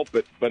can't help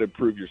it but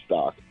improve your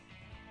stock.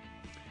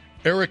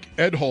 Eric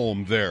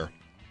Edholm there.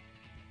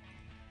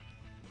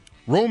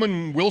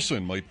 Roman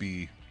Wilson might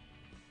be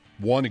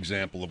one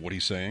example of what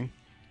he's saying.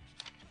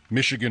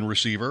 Michigan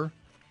receiver.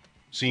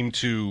 Seemed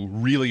to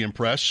really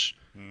impress.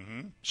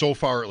 Mm-hmm. So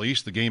far, at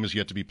least. The game is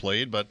yet to be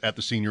played, but at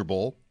the Senior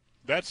Bowl.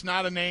 That's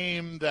not a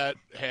name that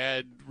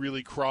had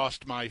really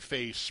crossed my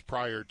face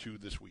prior to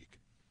this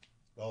week.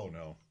 Oh,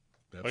 no.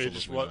 Absolutely it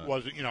just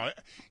wasn't, you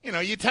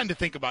tend to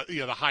think about,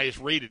 the highest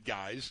rated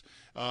guys.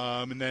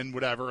 And then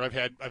whatever, I've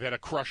had a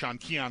crush on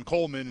Keon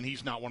Coleman, and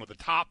he's not one of the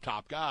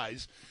top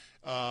guys.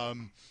 But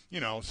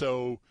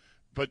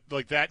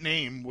like that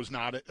name was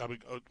not.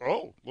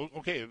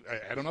 Okay, I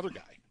had another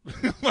guy.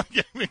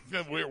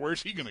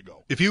 Where's he going to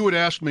go? If you would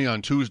ask me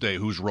on Tuesday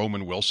who's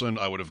Roman Wilson,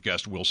 I would have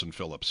guessed Wilson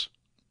Phillips.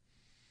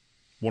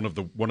 One of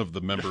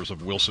the members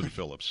of Wilson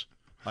Phillips.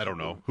 I don't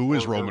know who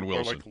is Roman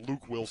Wilson. Or like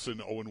Luke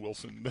Wilson, Owen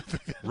Wilson.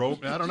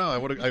 I don't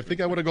know. I think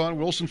I would have gone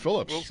Wilson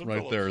Phillips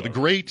there. The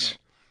great,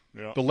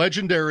 the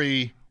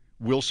legendary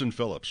Wilson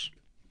Phillips.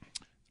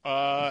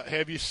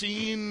 Have you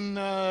seen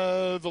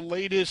the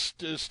latest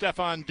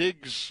Stefon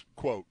Diggs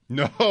quote?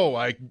 No,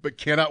 I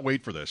cannot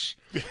wait for this.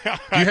 Do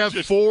you have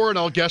 4, and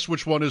I'll guess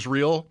which one is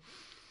real?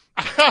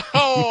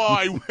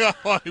 I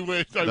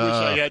wish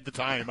I had the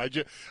time. I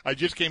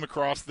just came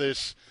across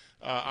this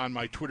on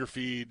my Twitter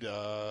feed.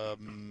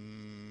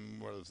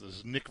 What is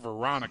this? Nick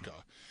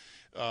Veronica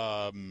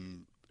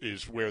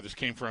is where this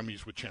came from.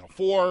 He's with Channel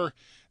 4.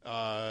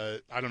 I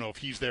don't know if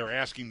he's there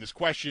asking this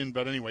question,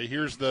 but anyway,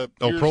 here's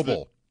Pro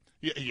Bowl.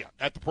 Yeah,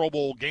 at the Pro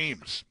Bowl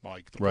games,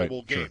 Mike. The Pro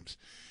Bowl games.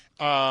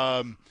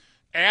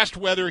 Asked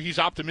whether he's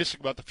optimistic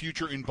about the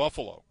future in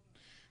Buffalo.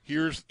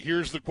 Here's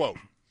the quote.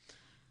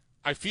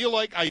 I feel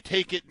like I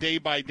take it day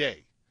by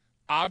day.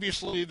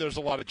 Obviously, there's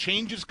a lot of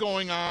changes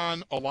going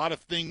on, a lot of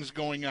things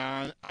going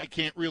on. I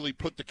can't really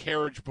put the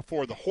carriage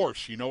before the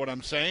horse, you know what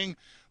I'm saying?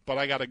 But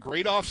I got a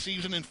great off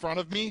season in front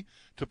of me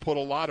to put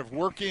a lot of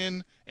work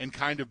in and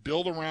kind of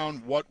build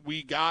around what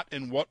we got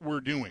and what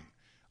we're doing.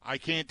 I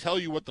can't tell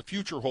you what the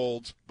future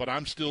holds, but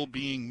I'm still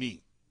being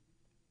me.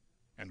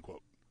 End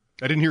quote.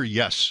 I didn't hear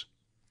yes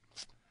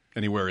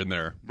anywhere in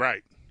there.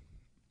 Right.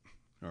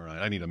 All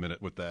right, I need a minute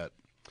with that.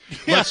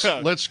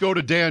 Let's go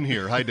to Dan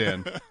here. Hi,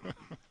 Dan.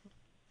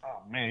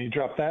 Oh, man, you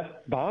dropped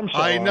that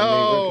bombshell. I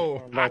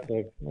know. That's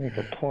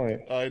the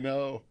point. I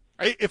know.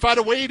 If I'd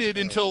have waited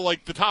until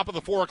like the top of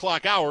the 4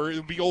 o'clock hour, it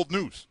would be old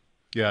news.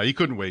 Yeah, you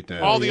couldn't wait,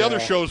 Dan. All the other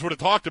shows would have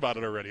talked about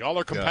it already. All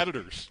our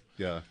competitors.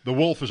 Yeah. The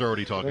Wolf is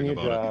already talking Doing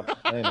your about job.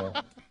 I know.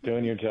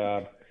 Doing your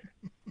job.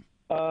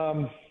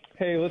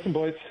 Hey, listen,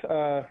 boys.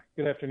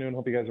 Good afternoon.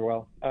 Hope you guys are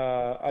well.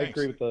 I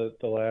agree with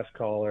the last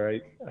caller.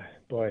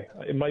 Boy,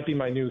 it might be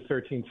my new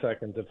 13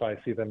 seconds if I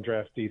see them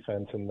draft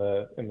defense in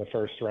the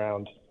first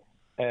round.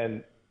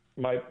 And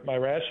my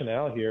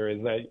rationale here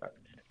is that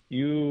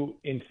you,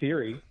 in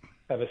theory,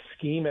 have a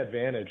scheme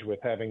advantage with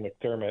having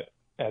McDermott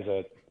as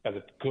a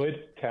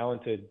good,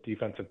 talented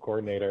defensive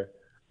coordinator,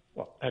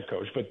 well, head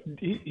coach, but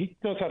he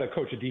knows how to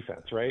coach a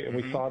defense, right? And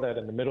we saw that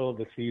in the middle of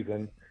the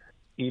season,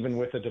 even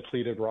with a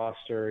depleted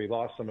roster. He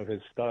lost some of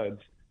his studs.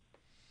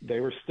 They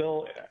were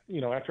still,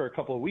 after a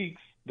couple of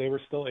weeks, they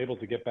were still able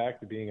to get back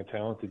to being a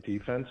talented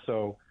defense.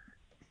 So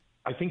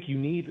I think you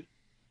need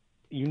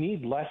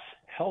less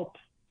help.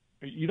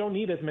 You don't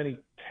need as many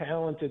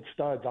talented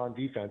studs on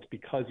defense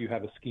because you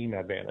have a scheme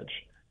advantage.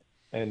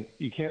 And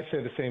you can't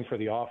say the same for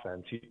the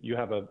offense. You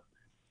have a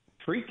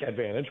freak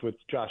advantage with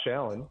Josh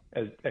Allen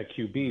at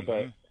QB,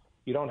 but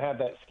you don't have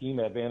that scheme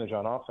advantage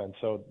on offense.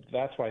 So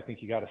that's why I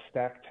think you got to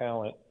stack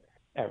talent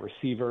at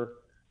receiver,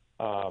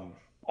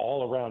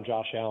 all around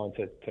Josh Allen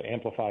to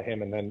amplify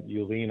him, and then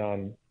you lean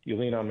on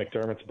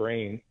McDermott's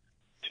brain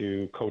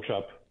to coach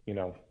up,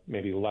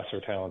 maybe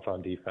lesser talents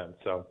on defense.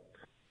 So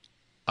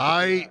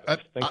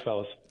thanks,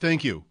 fellas.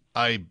 Thank you.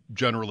 I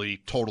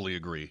generally totally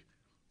agree.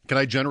 Can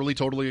I generally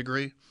totally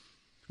agree?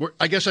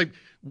 I guess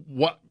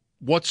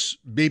what's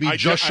maybe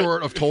just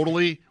short of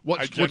totally.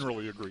 I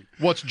generally agree.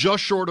 What's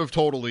just short of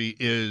totally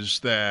is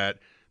that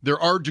there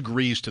are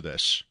degrees to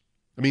this.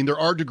 I mean, there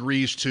are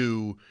degrees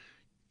to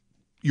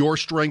your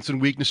strengths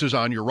and weaknesses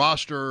on your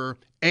roster,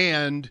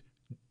 and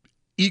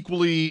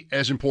equally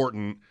as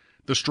important,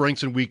 the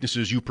strengths and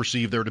weaknesses you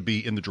perceive there to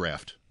be in the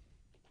draft.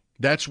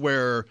 That's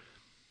where,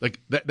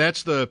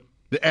 that's the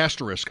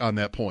asterisk on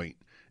that point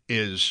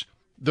is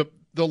the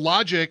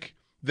logic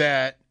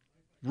that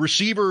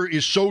receiver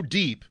is so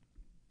deep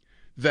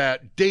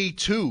that day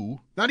 2,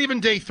 not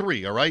even day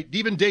 3, all right,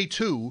 even day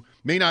 2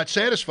 may not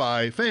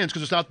satisfy fans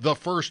because it's not the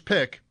first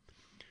pick.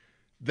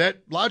 That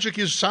logic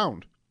is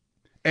sound.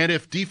 And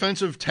if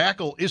defensive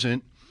tackle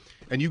isn't,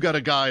 and you got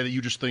a guy that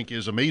you just think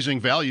is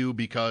amazing value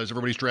because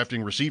everybody's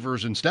drafting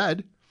receivers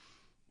instead,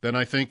 then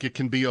I think it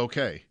can be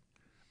okay.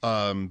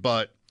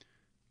 But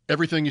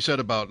everything you said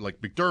about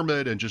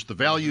McDermott and just the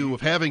value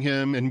of having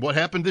him and what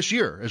happened this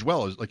year as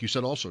well, as like you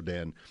said also,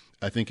 Dan,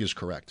 I think is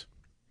correct.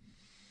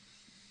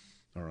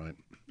 All right.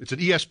 It's an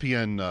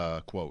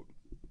ESPN quote,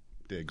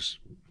 Diggs.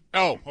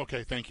 Oh,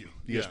 okay. Thank you.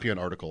 ESPN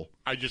article.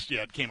 I just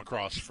it came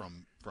across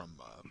from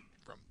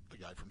the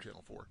guy from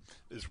Channel 4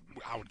 is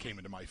how it came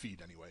into my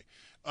feed anyway.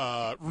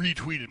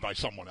 Retweeted by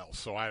someone else,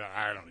 so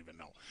I don't even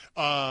know.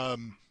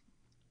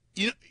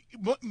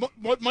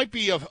 What might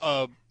be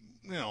a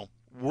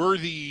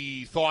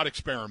worthy thought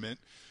experiment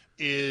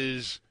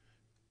is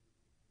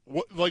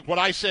what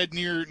I said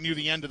near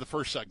the end of the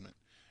first segment.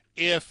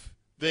 If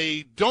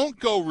they don't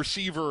go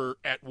receiver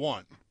at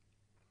 1,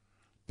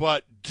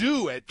 but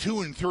do at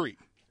 2 and 3,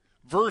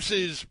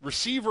 versus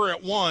receiver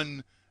at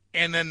 1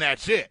 and then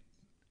that's it.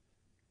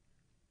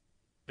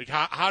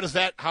 How does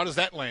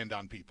that land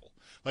on people?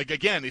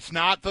 Again, it's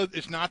not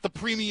the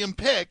premium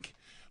pick,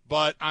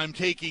 but I'm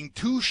taking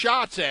 2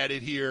 shots at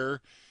it here,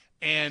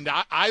 and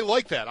I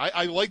like that.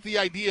 I like the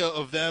idea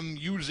of them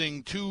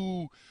using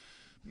 2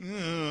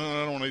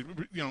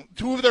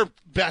 of their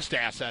best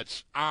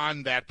assets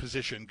on that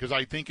position, because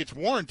I think it's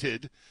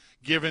warranted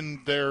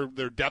given their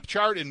depth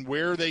chart and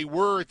where they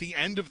were at the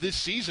end of this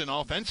season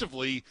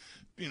offensively,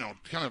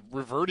 kind of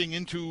reverting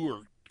into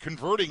or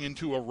converting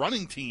into a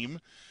running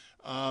team.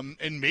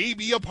 And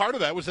maybe a part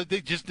of that was that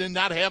they just did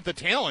not have the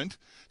talent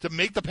to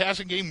make the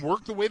passing game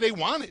work the way they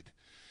wanted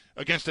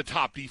against a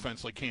top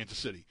defense like Kansas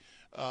City.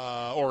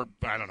 Or,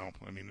 I don't know,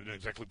 they didn't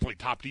exactly play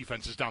top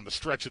defenses down the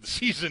stretch of the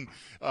season,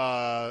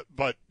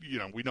 but,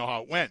 we know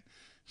how it went.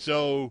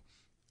 So,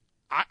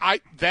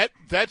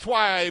 that's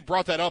why I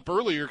brought that up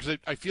earlier, because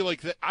I feel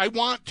like that I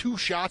want 2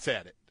 shots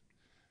at it.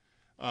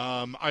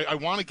 I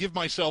want to give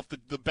myself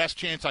the best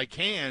chance I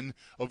can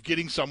of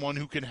getting someone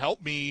who can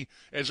help me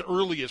as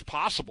early as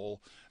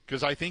possible,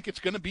 because I think it's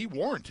going to be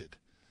warranted.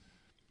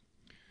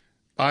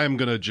 I'm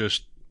going to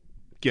just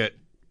get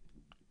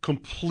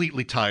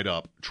completely tied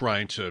up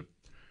trying to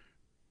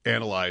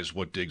analyze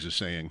what Diggs is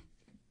saying.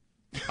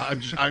 I'm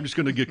just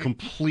going to get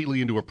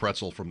completely into a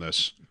pretzel from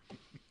this.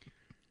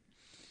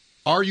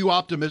 Are you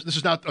optimistic? This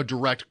is not a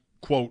direct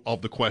quote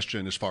of the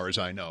question as far as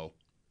I know.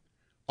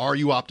 Are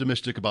you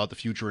optimistic about the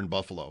future in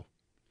Buffalo?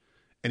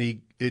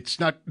 And it's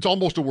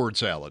almost a word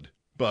salad,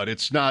 but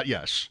it's not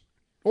yes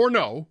or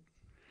no.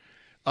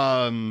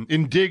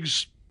 In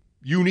Diggs'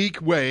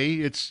 unique way,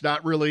 it's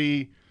not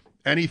really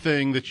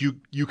anything that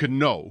you can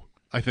know,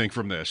 I think,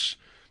 from this.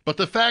 But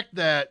the fact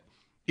that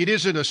it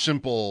isn't a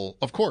simple,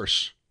 of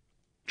course,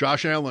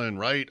 Josh Allen,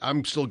 right?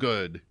 I'm still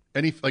good.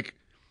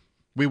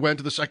 We went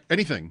to the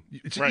anything.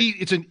 It's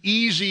it's an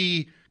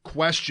easy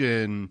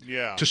question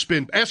to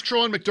spin. Ask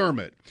Sean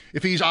McDermott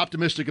if he's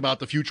optimistic about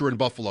the future in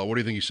Buffalo. What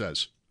do you think he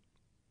says?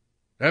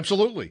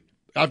 Absolutely.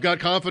 I've got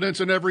confidence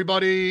in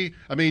everybody.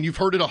 I mean, you've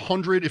heard it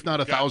 100, if not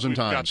 1,000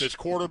 times. We've got this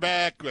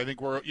quarterback. I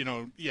think we're,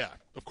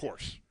 of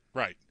course.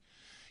 Right.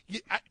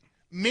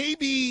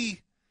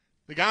 Maybe,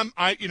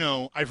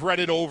 I've read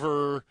it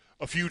over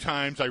a few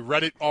times. I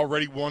read it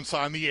already once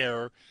on the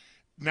air.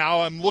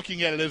 Now I'm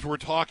looking at it as we're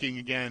talking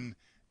again,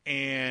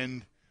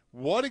 and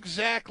what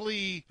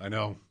exactly? I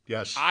know,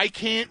 yes. I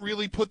can't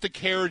really put the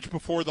carriage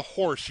before the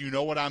horse, you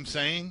know what I'm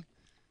saying?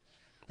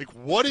 Like,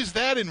 what is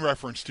that in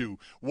reference to?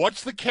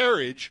 What's the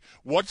carriage?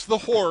 What's the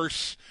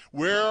horse?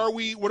 Where are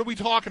we? What are we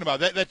talking about?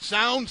 That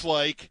sounds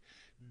like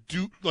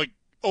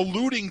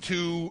alluding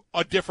to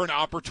a different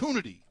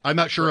opportunity. I'm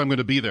not sure I'm going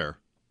to be there.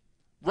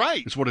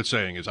 Right. It's what it's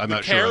saying is I'm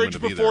not sure I'm going to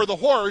be there. The carriage before the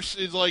horse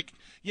is like,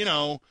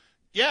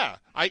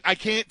 I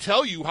can't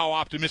tell you how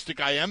optimistic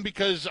I am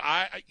because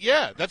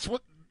that's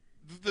what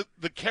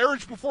the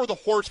carriage before the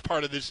horse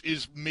part of this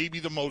is maybe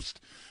the most,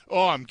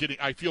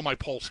 I feel my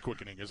pulse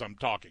quickening as I'm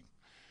talking.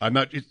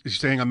 He's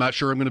saying I'm not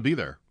sure I'm going to be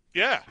there.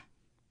 Yeah.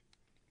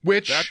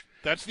 Which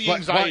that's the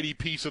anxiety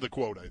piece of the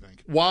quote, I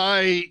think.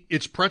 Why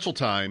it's pretzel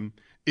time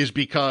is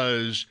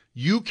because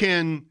you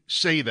can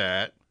say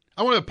that.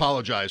 I want to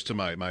apologize to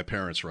my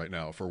parents right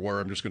now for where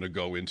I'm just going to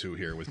go into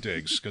here with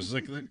Diggs because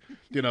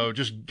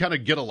just kind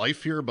of get a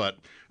life here, but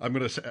I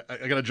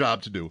got a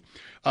job to do.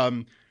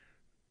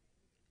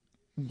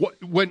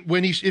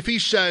 If he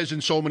says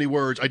in so many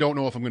words, I don't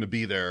know if I'm going to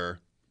be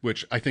there,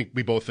 which I think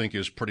we both think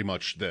is pretty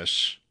much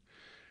this.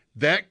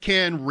 That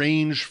can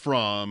range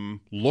from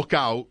look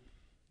out,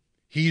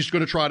 he's going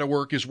to try to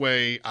work his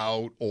way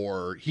out,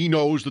 or he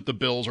knows that the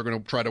Bills are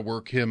going to try to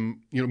work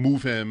him,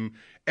 move him,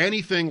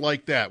 anything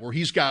like that, where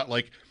he's got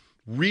like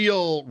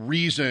real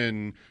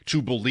reason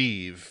to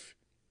believe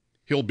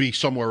he'll be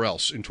somewhere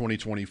else in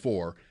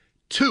 2024.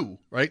 2,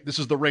 right? This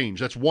is the range.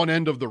 That's one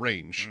end of the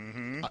range.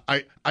 Mm-hmm.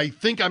 I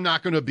think I'm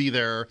not going to be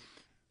there.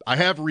 I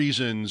have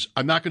reasons.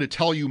 I'm not going to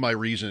tell you my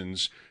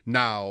reasons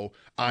now.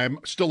 I'm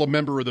still a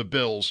member of the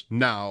Bills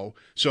now.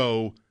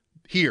 So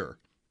here.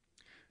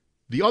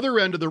 The other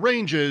end of the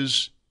range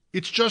is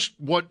it's just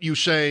what you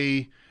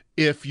say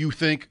if you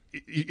think,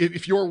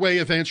 if your way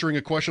of answering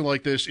a question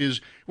like this is,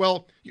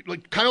 well,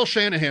 like Kyle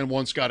Shanahan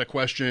once got a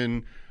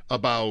question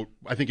about,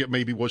 I think it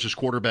maybe was his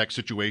quarterback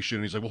situation.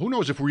 And he's like, well, who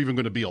knows if we're even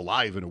going to be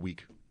alive in a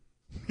week?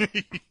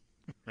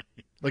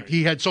 Like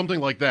he had something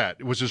like that.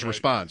 It was his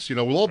response.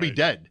 We'll all be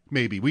dead,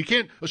 maybe. We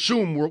can't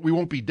assume we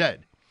won't be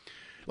dead.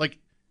 Like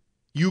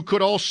you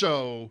could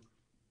also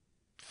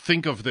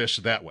think of this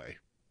that way.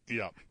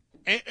 Yeah.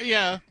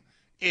 Yeah.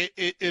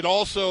 It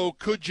also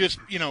could just,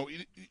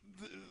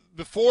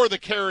 before the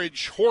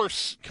carriage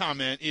horse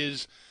comment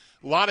is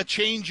a lot of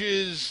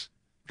changes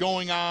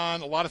going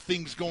on, a lot of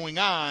things going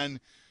on.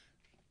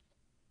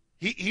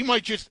 He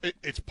might just,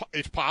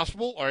 it's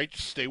possible. All right,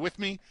 just stay with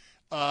me.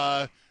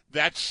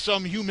 That's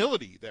some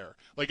humility there.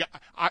 Like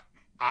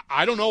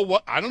I don't know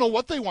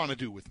what they want to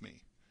do with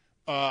me.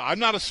 I'm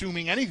not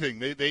assuming anything.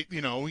 They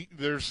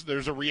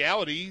there's a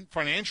reality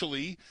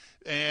financially,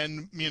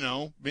 and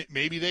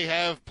maybe they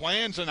have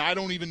plans and I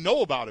don't even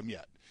know about them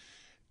yet.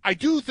 I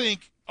do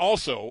think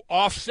also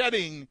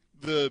offsetting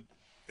the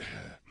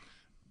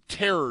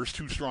terror's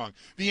too strong,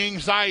 the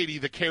anxiety,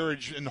 the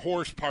carriage and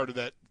horse part of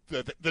that.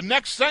 The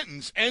next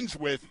sentence ends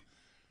with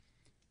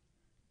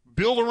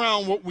build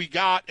around what we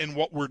got and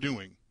what we're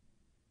doing.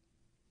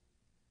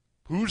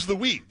 Who's the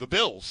we? The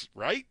Bills,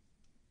 right?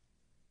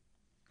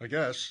 I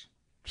guess.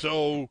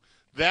 So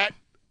that,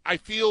 I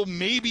feel,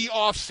 maybe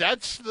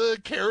offsets the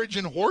carriage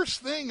and horse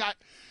thing. I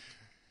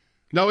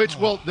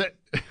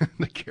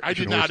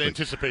did not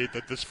anticipate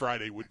that this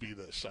Friday would be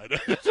this.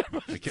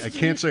 I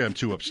can't say I'm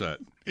too upset.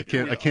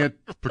 I can't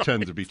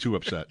pretend to be too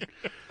upset.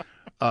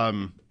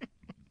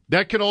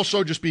 That can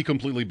also just be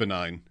completely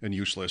benign and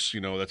useless.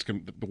 That's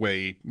the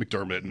way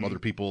McDermott and other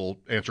people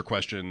answer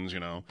questions,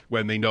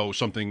 when they know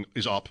something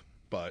is up.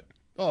 But,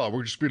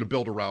 we're just going to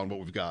build around what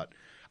we've got.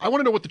 I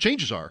want to know what the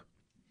changes are.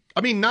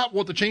 I mean, not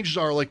what the changes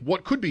are, like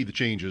what could be the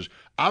changes.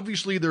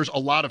 Obviously, there's a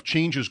lot of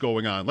changes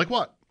going on. Like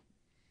what?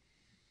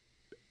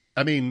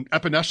 I mean,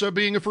 Epinesa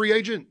being a free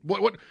agent?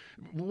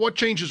 What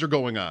changes are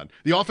going on?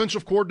 The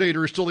offensive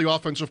coordinator is still the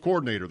offensive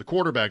coordinator, the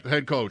quarterback, the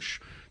head coach,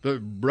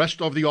 the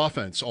rest of the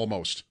offense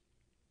almost.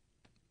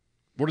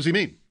 What does he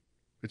mean?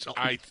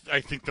 I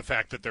think the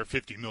fact that they're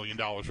 $50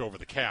 million over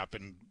the cap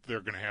and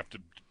they're going to have to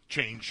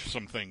change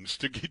some things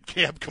to get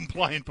CAB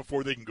compliant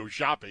before they can go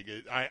shopping.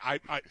 I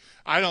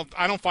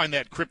don't find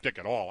that cryptic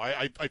at all.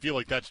 I feel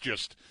like that's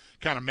just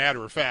kind of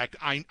matter of fact.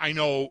 I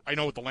know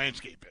what the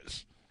landscape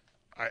is.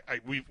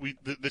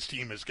 This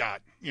team has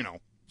got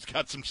it's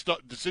got some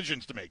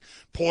decisions to make.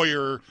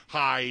 Poyer,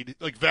 Hyde,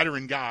 like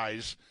veteran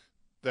guys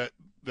that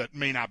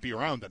may not be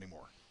around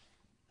anymore.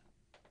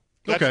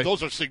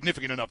 Those are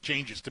significant enough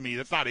changes to me.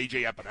 That's not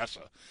A.J.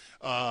 Epinesa.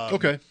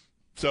 Okay.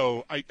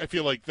 So I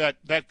feel like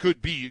that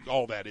could be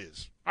all that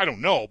is. I don't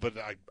know, but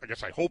I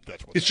guess I hope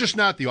that's what it's just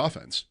not the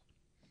offense.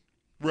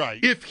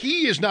 Right. If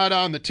he is not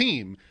on the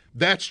team,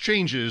 that's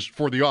changes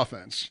for the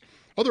offense.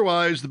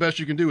 Otherwise, the best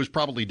you can do is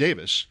probably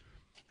Davis.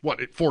 What,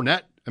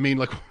 Fournette? I mean,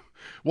 like,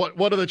 what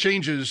are the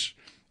changes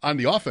on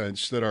the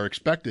offense that are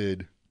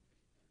expected?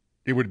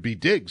 It would be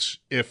Diggs,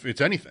 if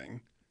it's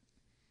anything,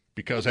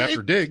 because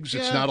after Diggs,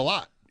 it's not a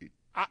lot.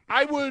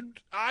 I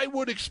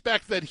would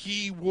expect that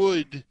he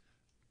would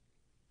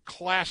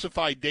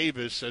classify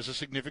Davis as a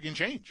significant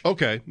change.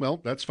 Okay, well,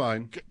 that's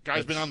fine.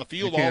 Guy's been on the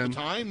field all the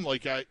time,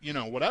 like,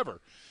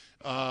 whatever.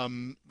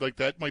 Like,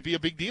 that might be a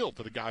big deal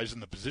to the guys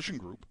in the position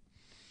group.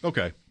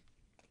 Okay.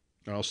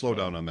 I'll slow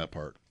down on that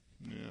part.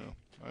 Yeah.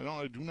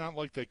 I do not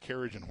like that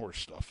carriage and horse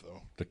stuff,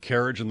 though. The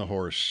carriage and the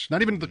horse.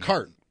 Not even the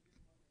cart.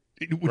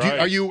 Right.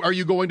 Are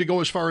you going to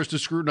go as far as to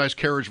scrutinize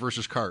carriage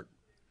versus cart?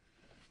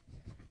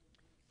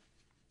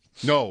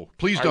 No,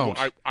 please don't.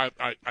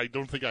 I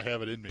don't think I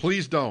have it in me.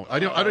 Please don't. I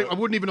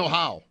wouldn't even know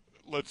how.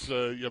 Let's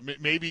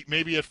maybe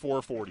at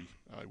 4:40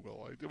 I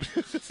will.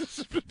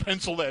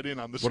 Pencil that in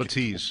on the. What a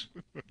tease,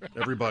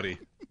 everybody!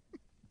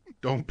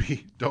 Don't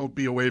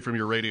be away from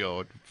your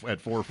radio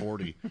at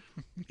 4:40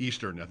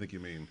 Eastern. I think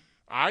you mean.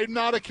 I'm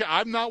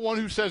not one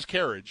who says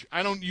carriage.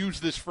 I don't use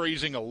this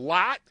phrasing a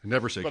lot. I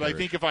never say but carriage. I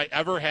think if I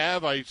ever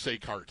have, I say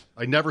cart.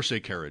 I never say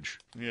carriage.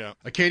 Yeah.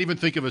 I can't even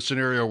think of a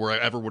scenario where I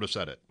ever would have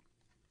said it.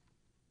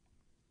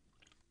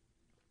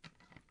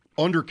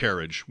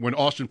 Undercarriage, when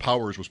Austin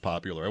Powers was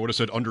popular, I would have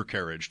said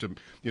undercarriage to,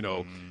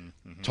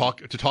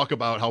 talk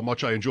about how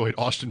much I enjoyed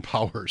Austin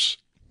Powers.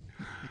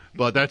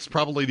 But that's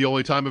probably the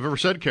only time I've ever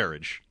said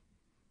carriage.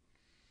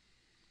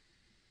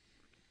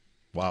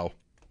 Wow.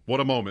 What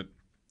a moment.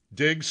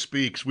 Diggs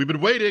speaks. We've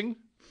been waiting.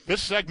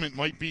 This segment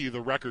might be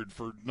the record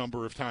for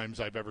number of times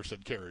I've ever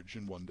said carriage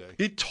in one day.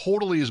 It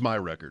totally is my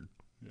record.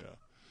 Yeah.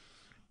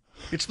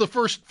 It's the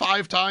first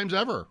 5 times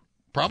ever.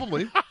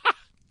 Probably.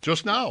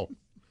 Just now.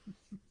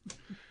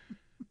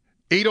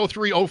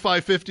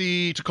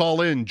 803-0550 to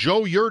call in.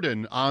 Joe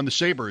Yerdon on the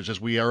Sabres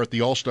as we are at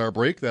the All-Star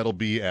break. That'll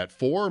be at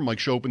 4. Mike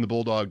Schopp and the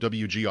Bulldog,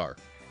 WGR.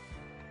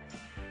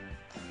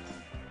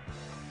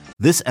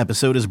 This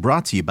episode is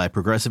brought to you by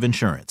Progressive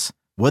Insurance.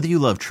 Whether you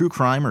love true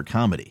crime or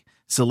comedy,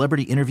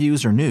 celebrity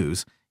interviews or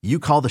news, you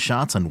call the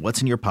shots on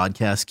what's in your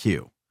podcast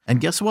queue.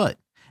 And guess what?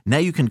 Now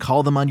you can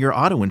call them on your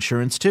auto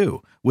insurance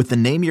too with the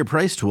Name Your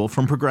Price tool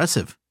from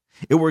Progressive.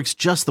 It works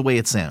just the way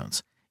it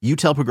sounds. You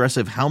tell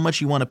Progressive how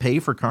much you want to pay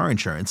for car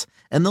insurance,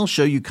 and they'll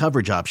show you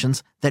coverage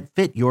options that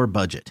fit your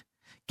budget.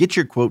 Get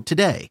your quote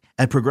today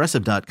at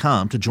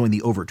Progressive.com to join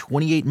the over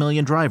 28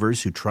 million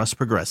drivers who trust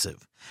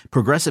Progressive.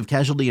 Progressive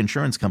Casualty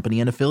Insurance Company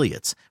and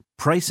Affiliates.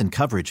 Price and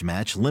coverage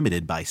match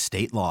limited by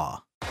state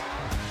law.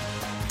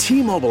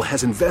 T-Mobile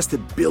has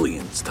invested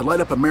billions to light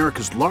up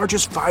America's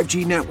largest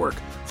 5G network,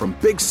 from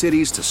big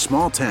cities to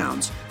small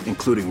towns,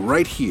 including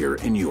right here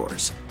in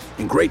yours.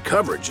 And great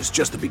coverage is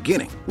just the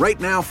beginning. Right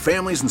now,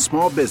 families and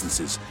small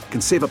businesses can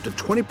save up to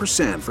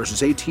 20%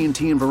 versus AT&T and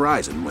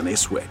Verizon when they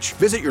switch.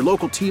 Visit your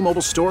local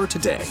T-Mobile store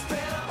today.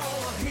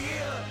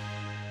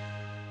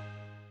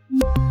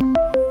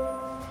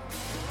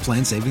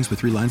 Plan savings with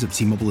 3 lines of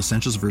T-Mobile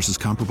Essentials versus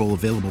comparable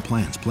available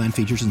plans. Plan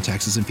features and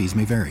taxes and fees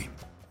may vary.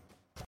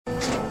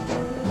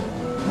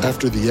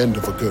 After the end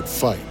of a good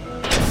fight,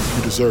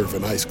 you deserve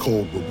an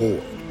ice-cold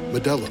reward.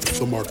 Modelo is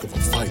the mark of a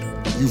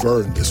fighter. You've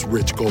earned this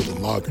rich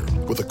golden lager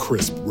with a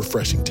crisp,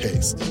 refreshing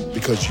taste.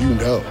 Because you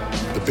know,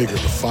 the bigger the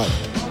fight,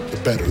 the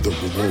better the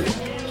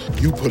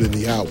reward. You put in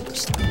the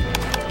hours,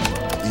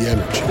 the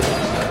energy,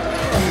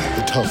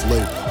 the tough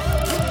labor.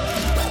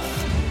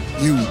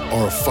 You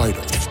are a fighter,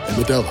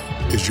 and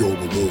Modelo is your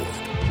reward.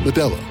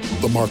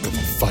 Modelo, the mark of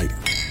a fighter.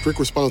 Drink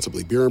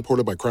responsibly. Beer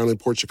imported by Crown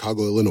Imports,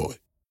 Chicago, Illinois.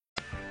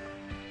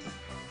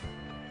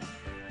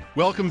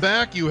 Welcome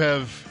back. You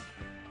have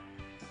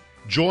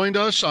joined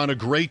us on a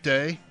great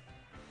day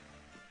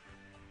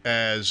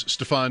as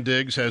Stefon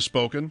Diggs has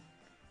spoken,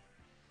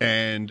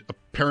 and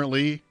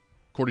apparently,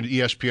 according to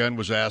ESPN,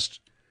 was asked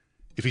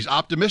if he's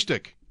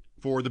optimistic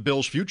for the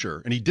Bills'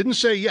 future, and he didn't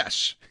say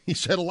yes. He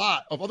said a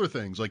lot of other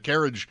things like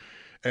carriage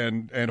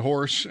and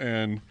horse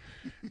and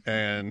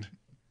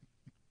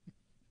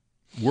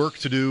work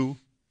to do,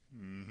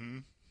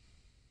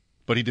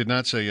 but he did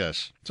not say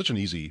yes. Such an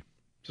easy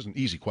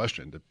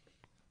question to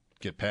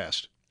get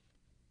past.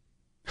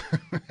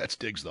 That's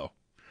Diggs, though,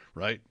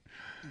 right?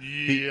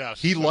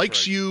 Yes. He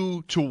likes right.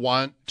 you to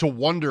want to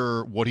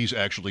wonder what he's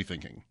actually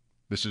thinking.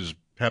 This has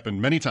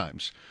happened many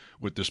times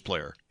with this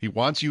player. He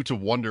wants you to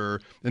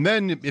wonder, and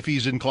then if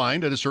he's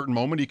inclined at a certain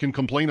moment, he can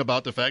complain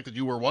about the fact that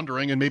you were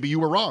wondering and maybe you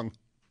were wrong.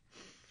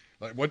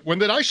 Like, when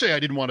did I say I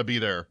didn't want to be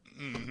there?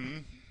 Mm-hmm.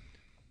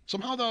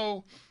 Somehow,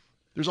 though,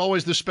 there's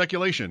always this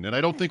speculation, and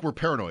I don't think we're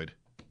paranoid.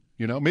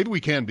 You know, maybe we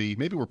can be.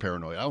 Maybe we're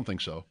paranoid. I don't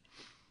think so.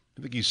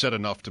 I think he said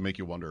enough to make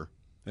you wonder.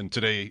 And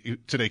today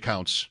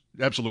counts.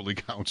 Absolutely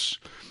counts.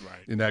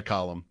 Right. In that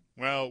column.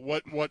 Well,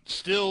 what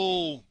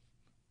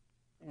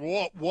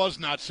was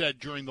not said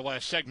during the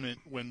last segment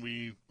when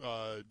we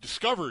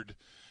discovered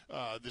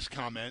this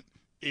comment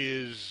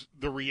is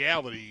the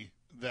reality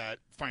that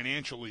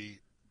financially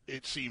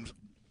it seems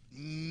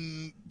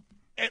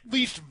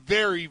least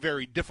very,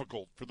 very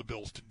difficult for the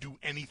Bills to do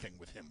anything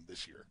with him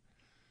this year.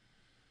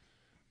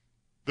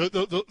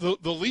 The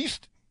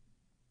least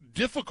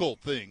difficult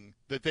thing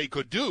that they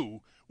could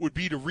do would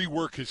be to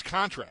rework his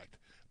contract.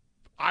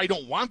 I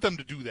don't want them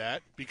to do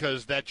that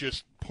because that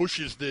just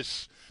pushes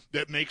this,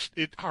 that makes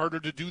it harder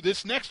to do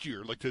this next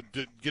year, like to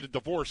get a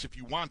divorce if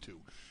you want to,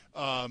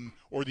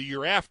 or the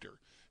year after.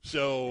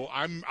 So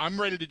I'm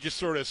ready to just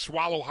sort of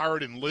swallow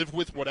hard and live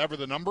with whatever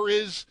the number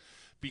is,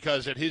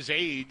 because at his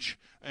age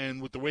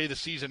and with the way the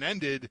season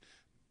ended,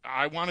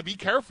 I want to be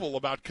careful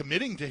about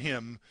committing to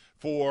him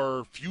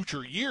for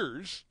future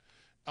years.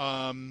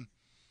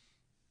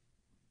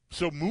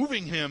 So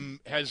moving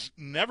him has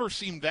never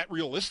seemed that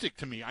realistic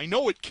to me. I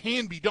know it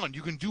can be done.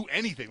 You can do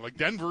anything. Like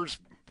Denver's,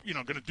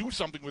 going to do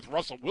something with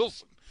Russell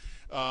Wilson.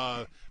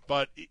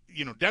 But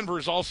Denver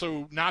has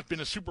also not been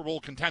a Super Bowl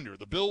contender.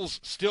 The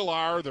Bills still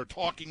are. They're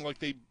talking like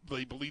they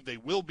believe they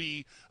will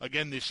be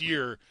again this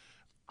year.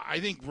 I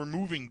think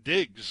removing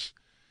Diggs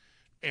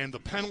and the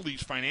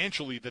penalties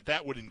financially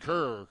that would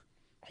incur,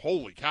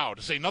 holy cow,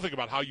 to say nothing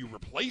about how you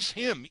replace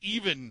him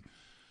even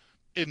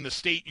in the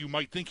state you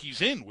might think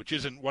he's in, which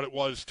isn't what it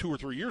was 2 or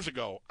 3 years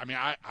ago. I mean,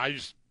 I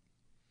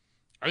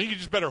think you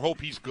just better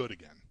hope he's good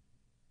again,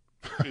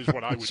 is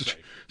what I would say.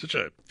 Such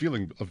a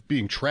feeling of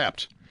being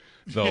trapped,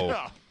 though.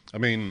 Yeah. I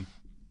mean,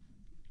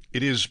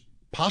 it is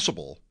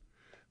possible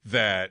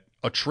that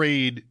a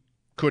trade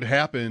could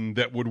happen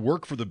that would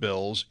work for the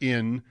Bills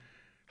in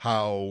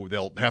how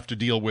they'll have to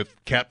deal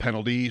with cap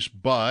penalties,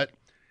 but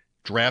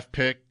draft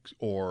pick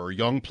or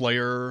young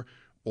player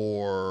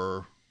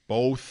or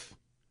both.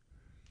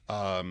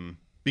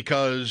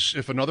 Because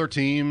if another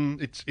team,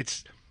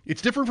 it's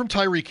different from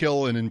Tyreek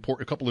Hill in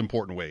a couple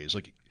important ways.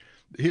 Like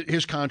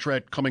his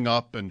contract coming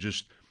up and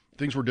just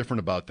things were different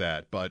about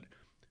that. But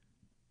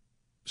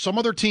some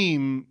other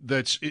team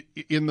that's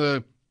in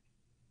the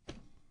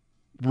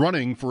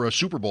running for a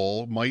Super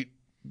Bowl might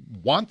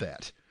want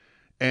that.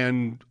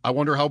 And I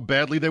wonder how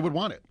badly they would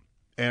want it.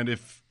 And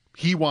if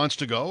he wants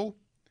to go,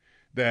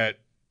 that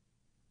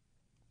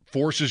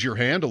forces your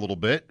hand a little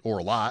bit or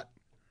a lot.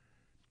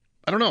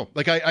 I don't know.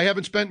 Like I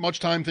haven't spent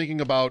much time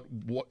thinking about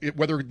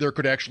whether there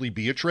could actually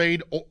be a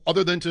trade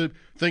other than to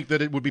think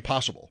that it would be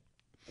possible.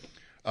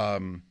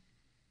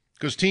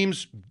 Because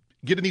teams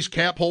get in these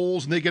cap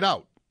holes and they get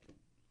out.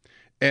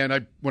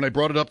 And when I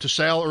brought it up to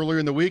Sal earlier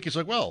in the week, he's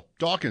like, well,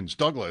 Dawkins,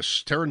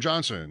 Douglas, Taron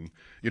Johnson,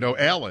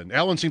 Allen.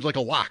 Allen seems like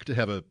a lock to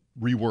have a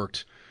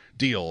reworked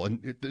deal.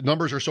 And the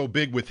numbers are so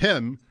big with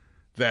him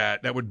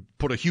that would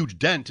put a huge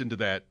dent into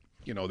that,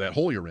 that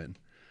hole you're in.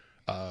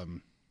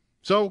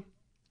 So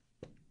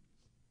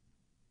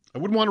I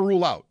wouldn't want to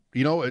rule out,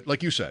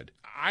 like you said.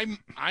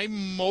 I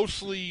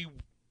mostly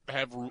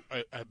have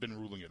been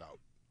ruling it out.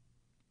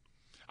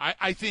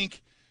 I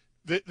think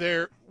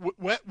that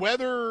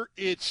whether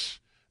it's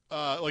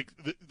like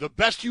the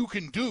best you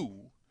can do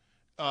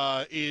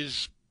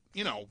is,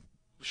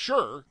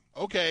 sure,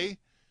 okay.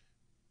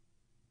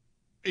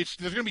 There's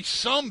going to be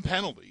some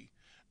penalty,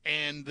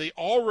 and we're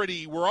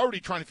already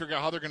trying to figure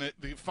out how they're going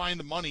to find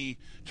the money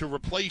to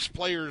replace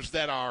players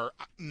that are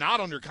not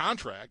under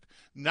contract.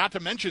 Not to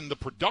mention the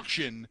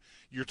production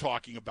you're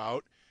talking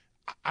about.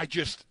 We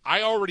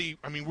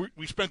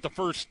spent the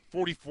first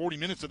 40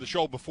 minutes of the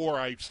show before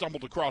I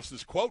stumbled across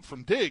this quote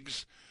from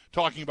Diggs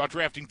talking about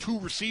drafting 2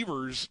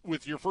 receivers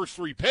with your first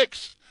 3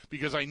 picks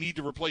because I need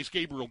to replace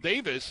Gabriel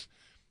Davis.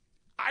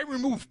 I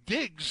removed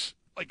Diggs.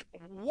 Like,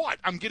 what?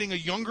 I'm getting a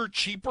younger,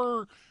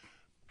 cheaper,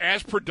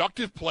 as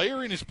productive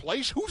player in his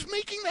place? Who's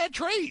making that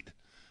trade?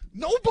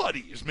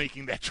 Nobody is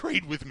making that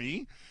trade with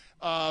me.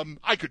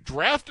 I could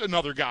draft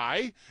another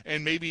guy,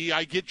 and maybe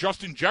I get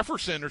Justin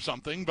Jefferson or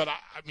something, but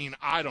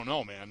I don't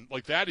know, man.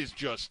 Like, that is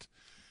just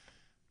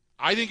 –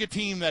 I think a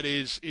team that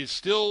is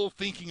still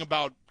thinking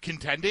about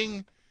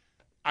contending,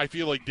 I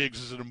feel like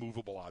Diggs is an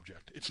immovable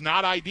object. It's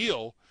not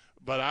ideal,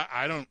 but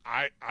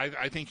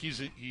I think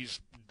he's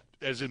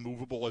as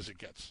immovable as it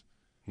gets.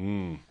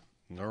 All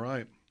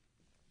right.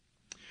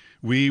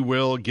 We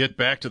will get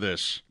back to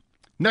this.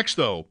 Next,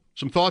 though,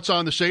 some thoughts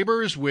on the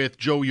Sabres with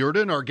Joe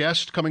Yerdon, our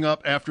guest, coming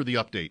up after the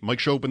update. Mike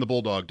Schopp and the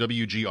Bulldog,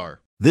 WGR.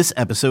 This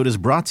episode is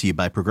brought to you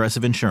by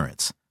Progressive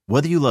Insurance.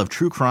 Whether you love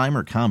true crime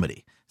or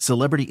comedy,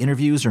 celebrity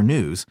interviews or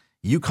news,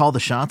 you call the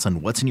shots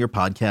on what's in your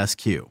podcast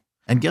queue.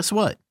 And guess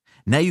what?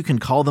 Now you can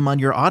call them on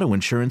your auto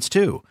insurance,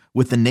 too,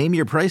 with the Name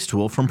Your Price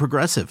tool from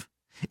Progressive.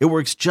 It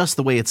works just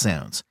the way it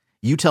sounds.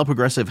 You tell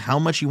Progressive how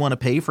much you want to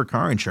pay for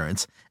car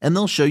insurance, and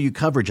they'll show you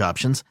coverage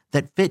options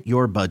that fit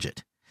your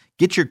budget.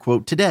 Get your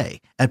quote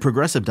today at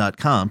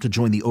Progressive.com to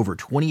join the over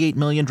 28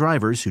 million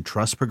drivers who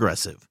trust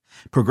Progressive.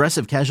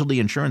 Progressive Casualty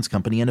Insurance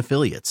Company and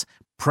Affiliates.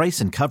 Price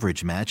and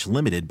coverage match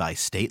limited by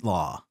state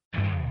law.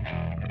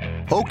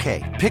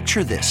 Okay,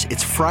 picture this.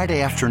 It's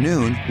Friday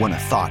afternoon when a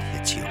thought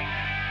hits you.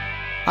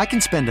 I can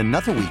spend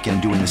another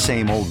weekend doing the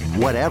same old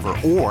whatever,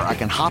 or I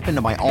can hop into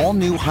my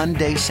all-new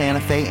Hyundai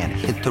Santa Fe and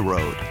hit the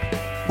road.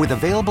 With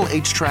available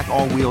H-Track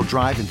all-wheel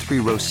drive and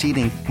 3-row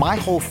seating, my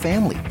whole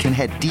family can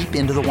head deep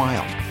into the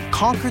wild.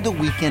 Conquer the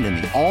weekend in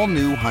the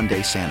all-new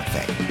Hyundai Santa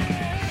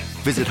Fe.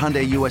 Visit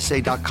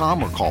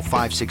HyundaiUSA.com or call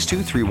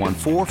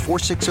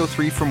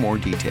 562-314-4603 for more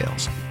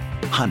details.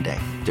 Hyundai,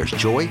 there's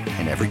joy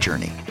in every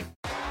journey.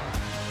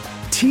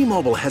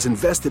 T-Mobile has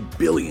invested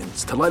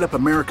billions to light up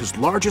America's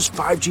largest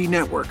 5G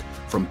network,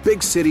 from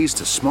big cities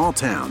to small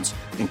towns,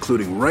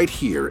 including right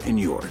here in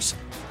yours.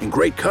 And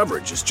great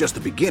coverage is just the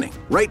beginning.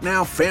 Right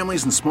now,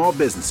 families and small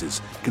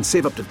businesses can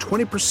save up to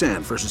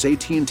 20% versus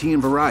AT&T and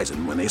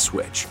Verizon when they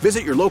switch.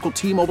 Visit your local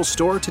T-Mobile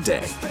store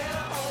today.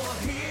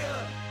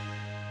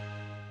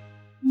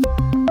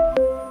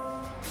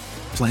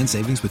 Plan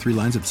savings with 3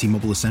 lines of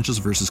T-Mobile Essentials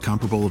versus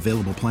comparable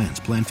available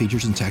plans. Plan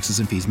features and taxes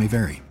and fees may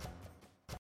vary.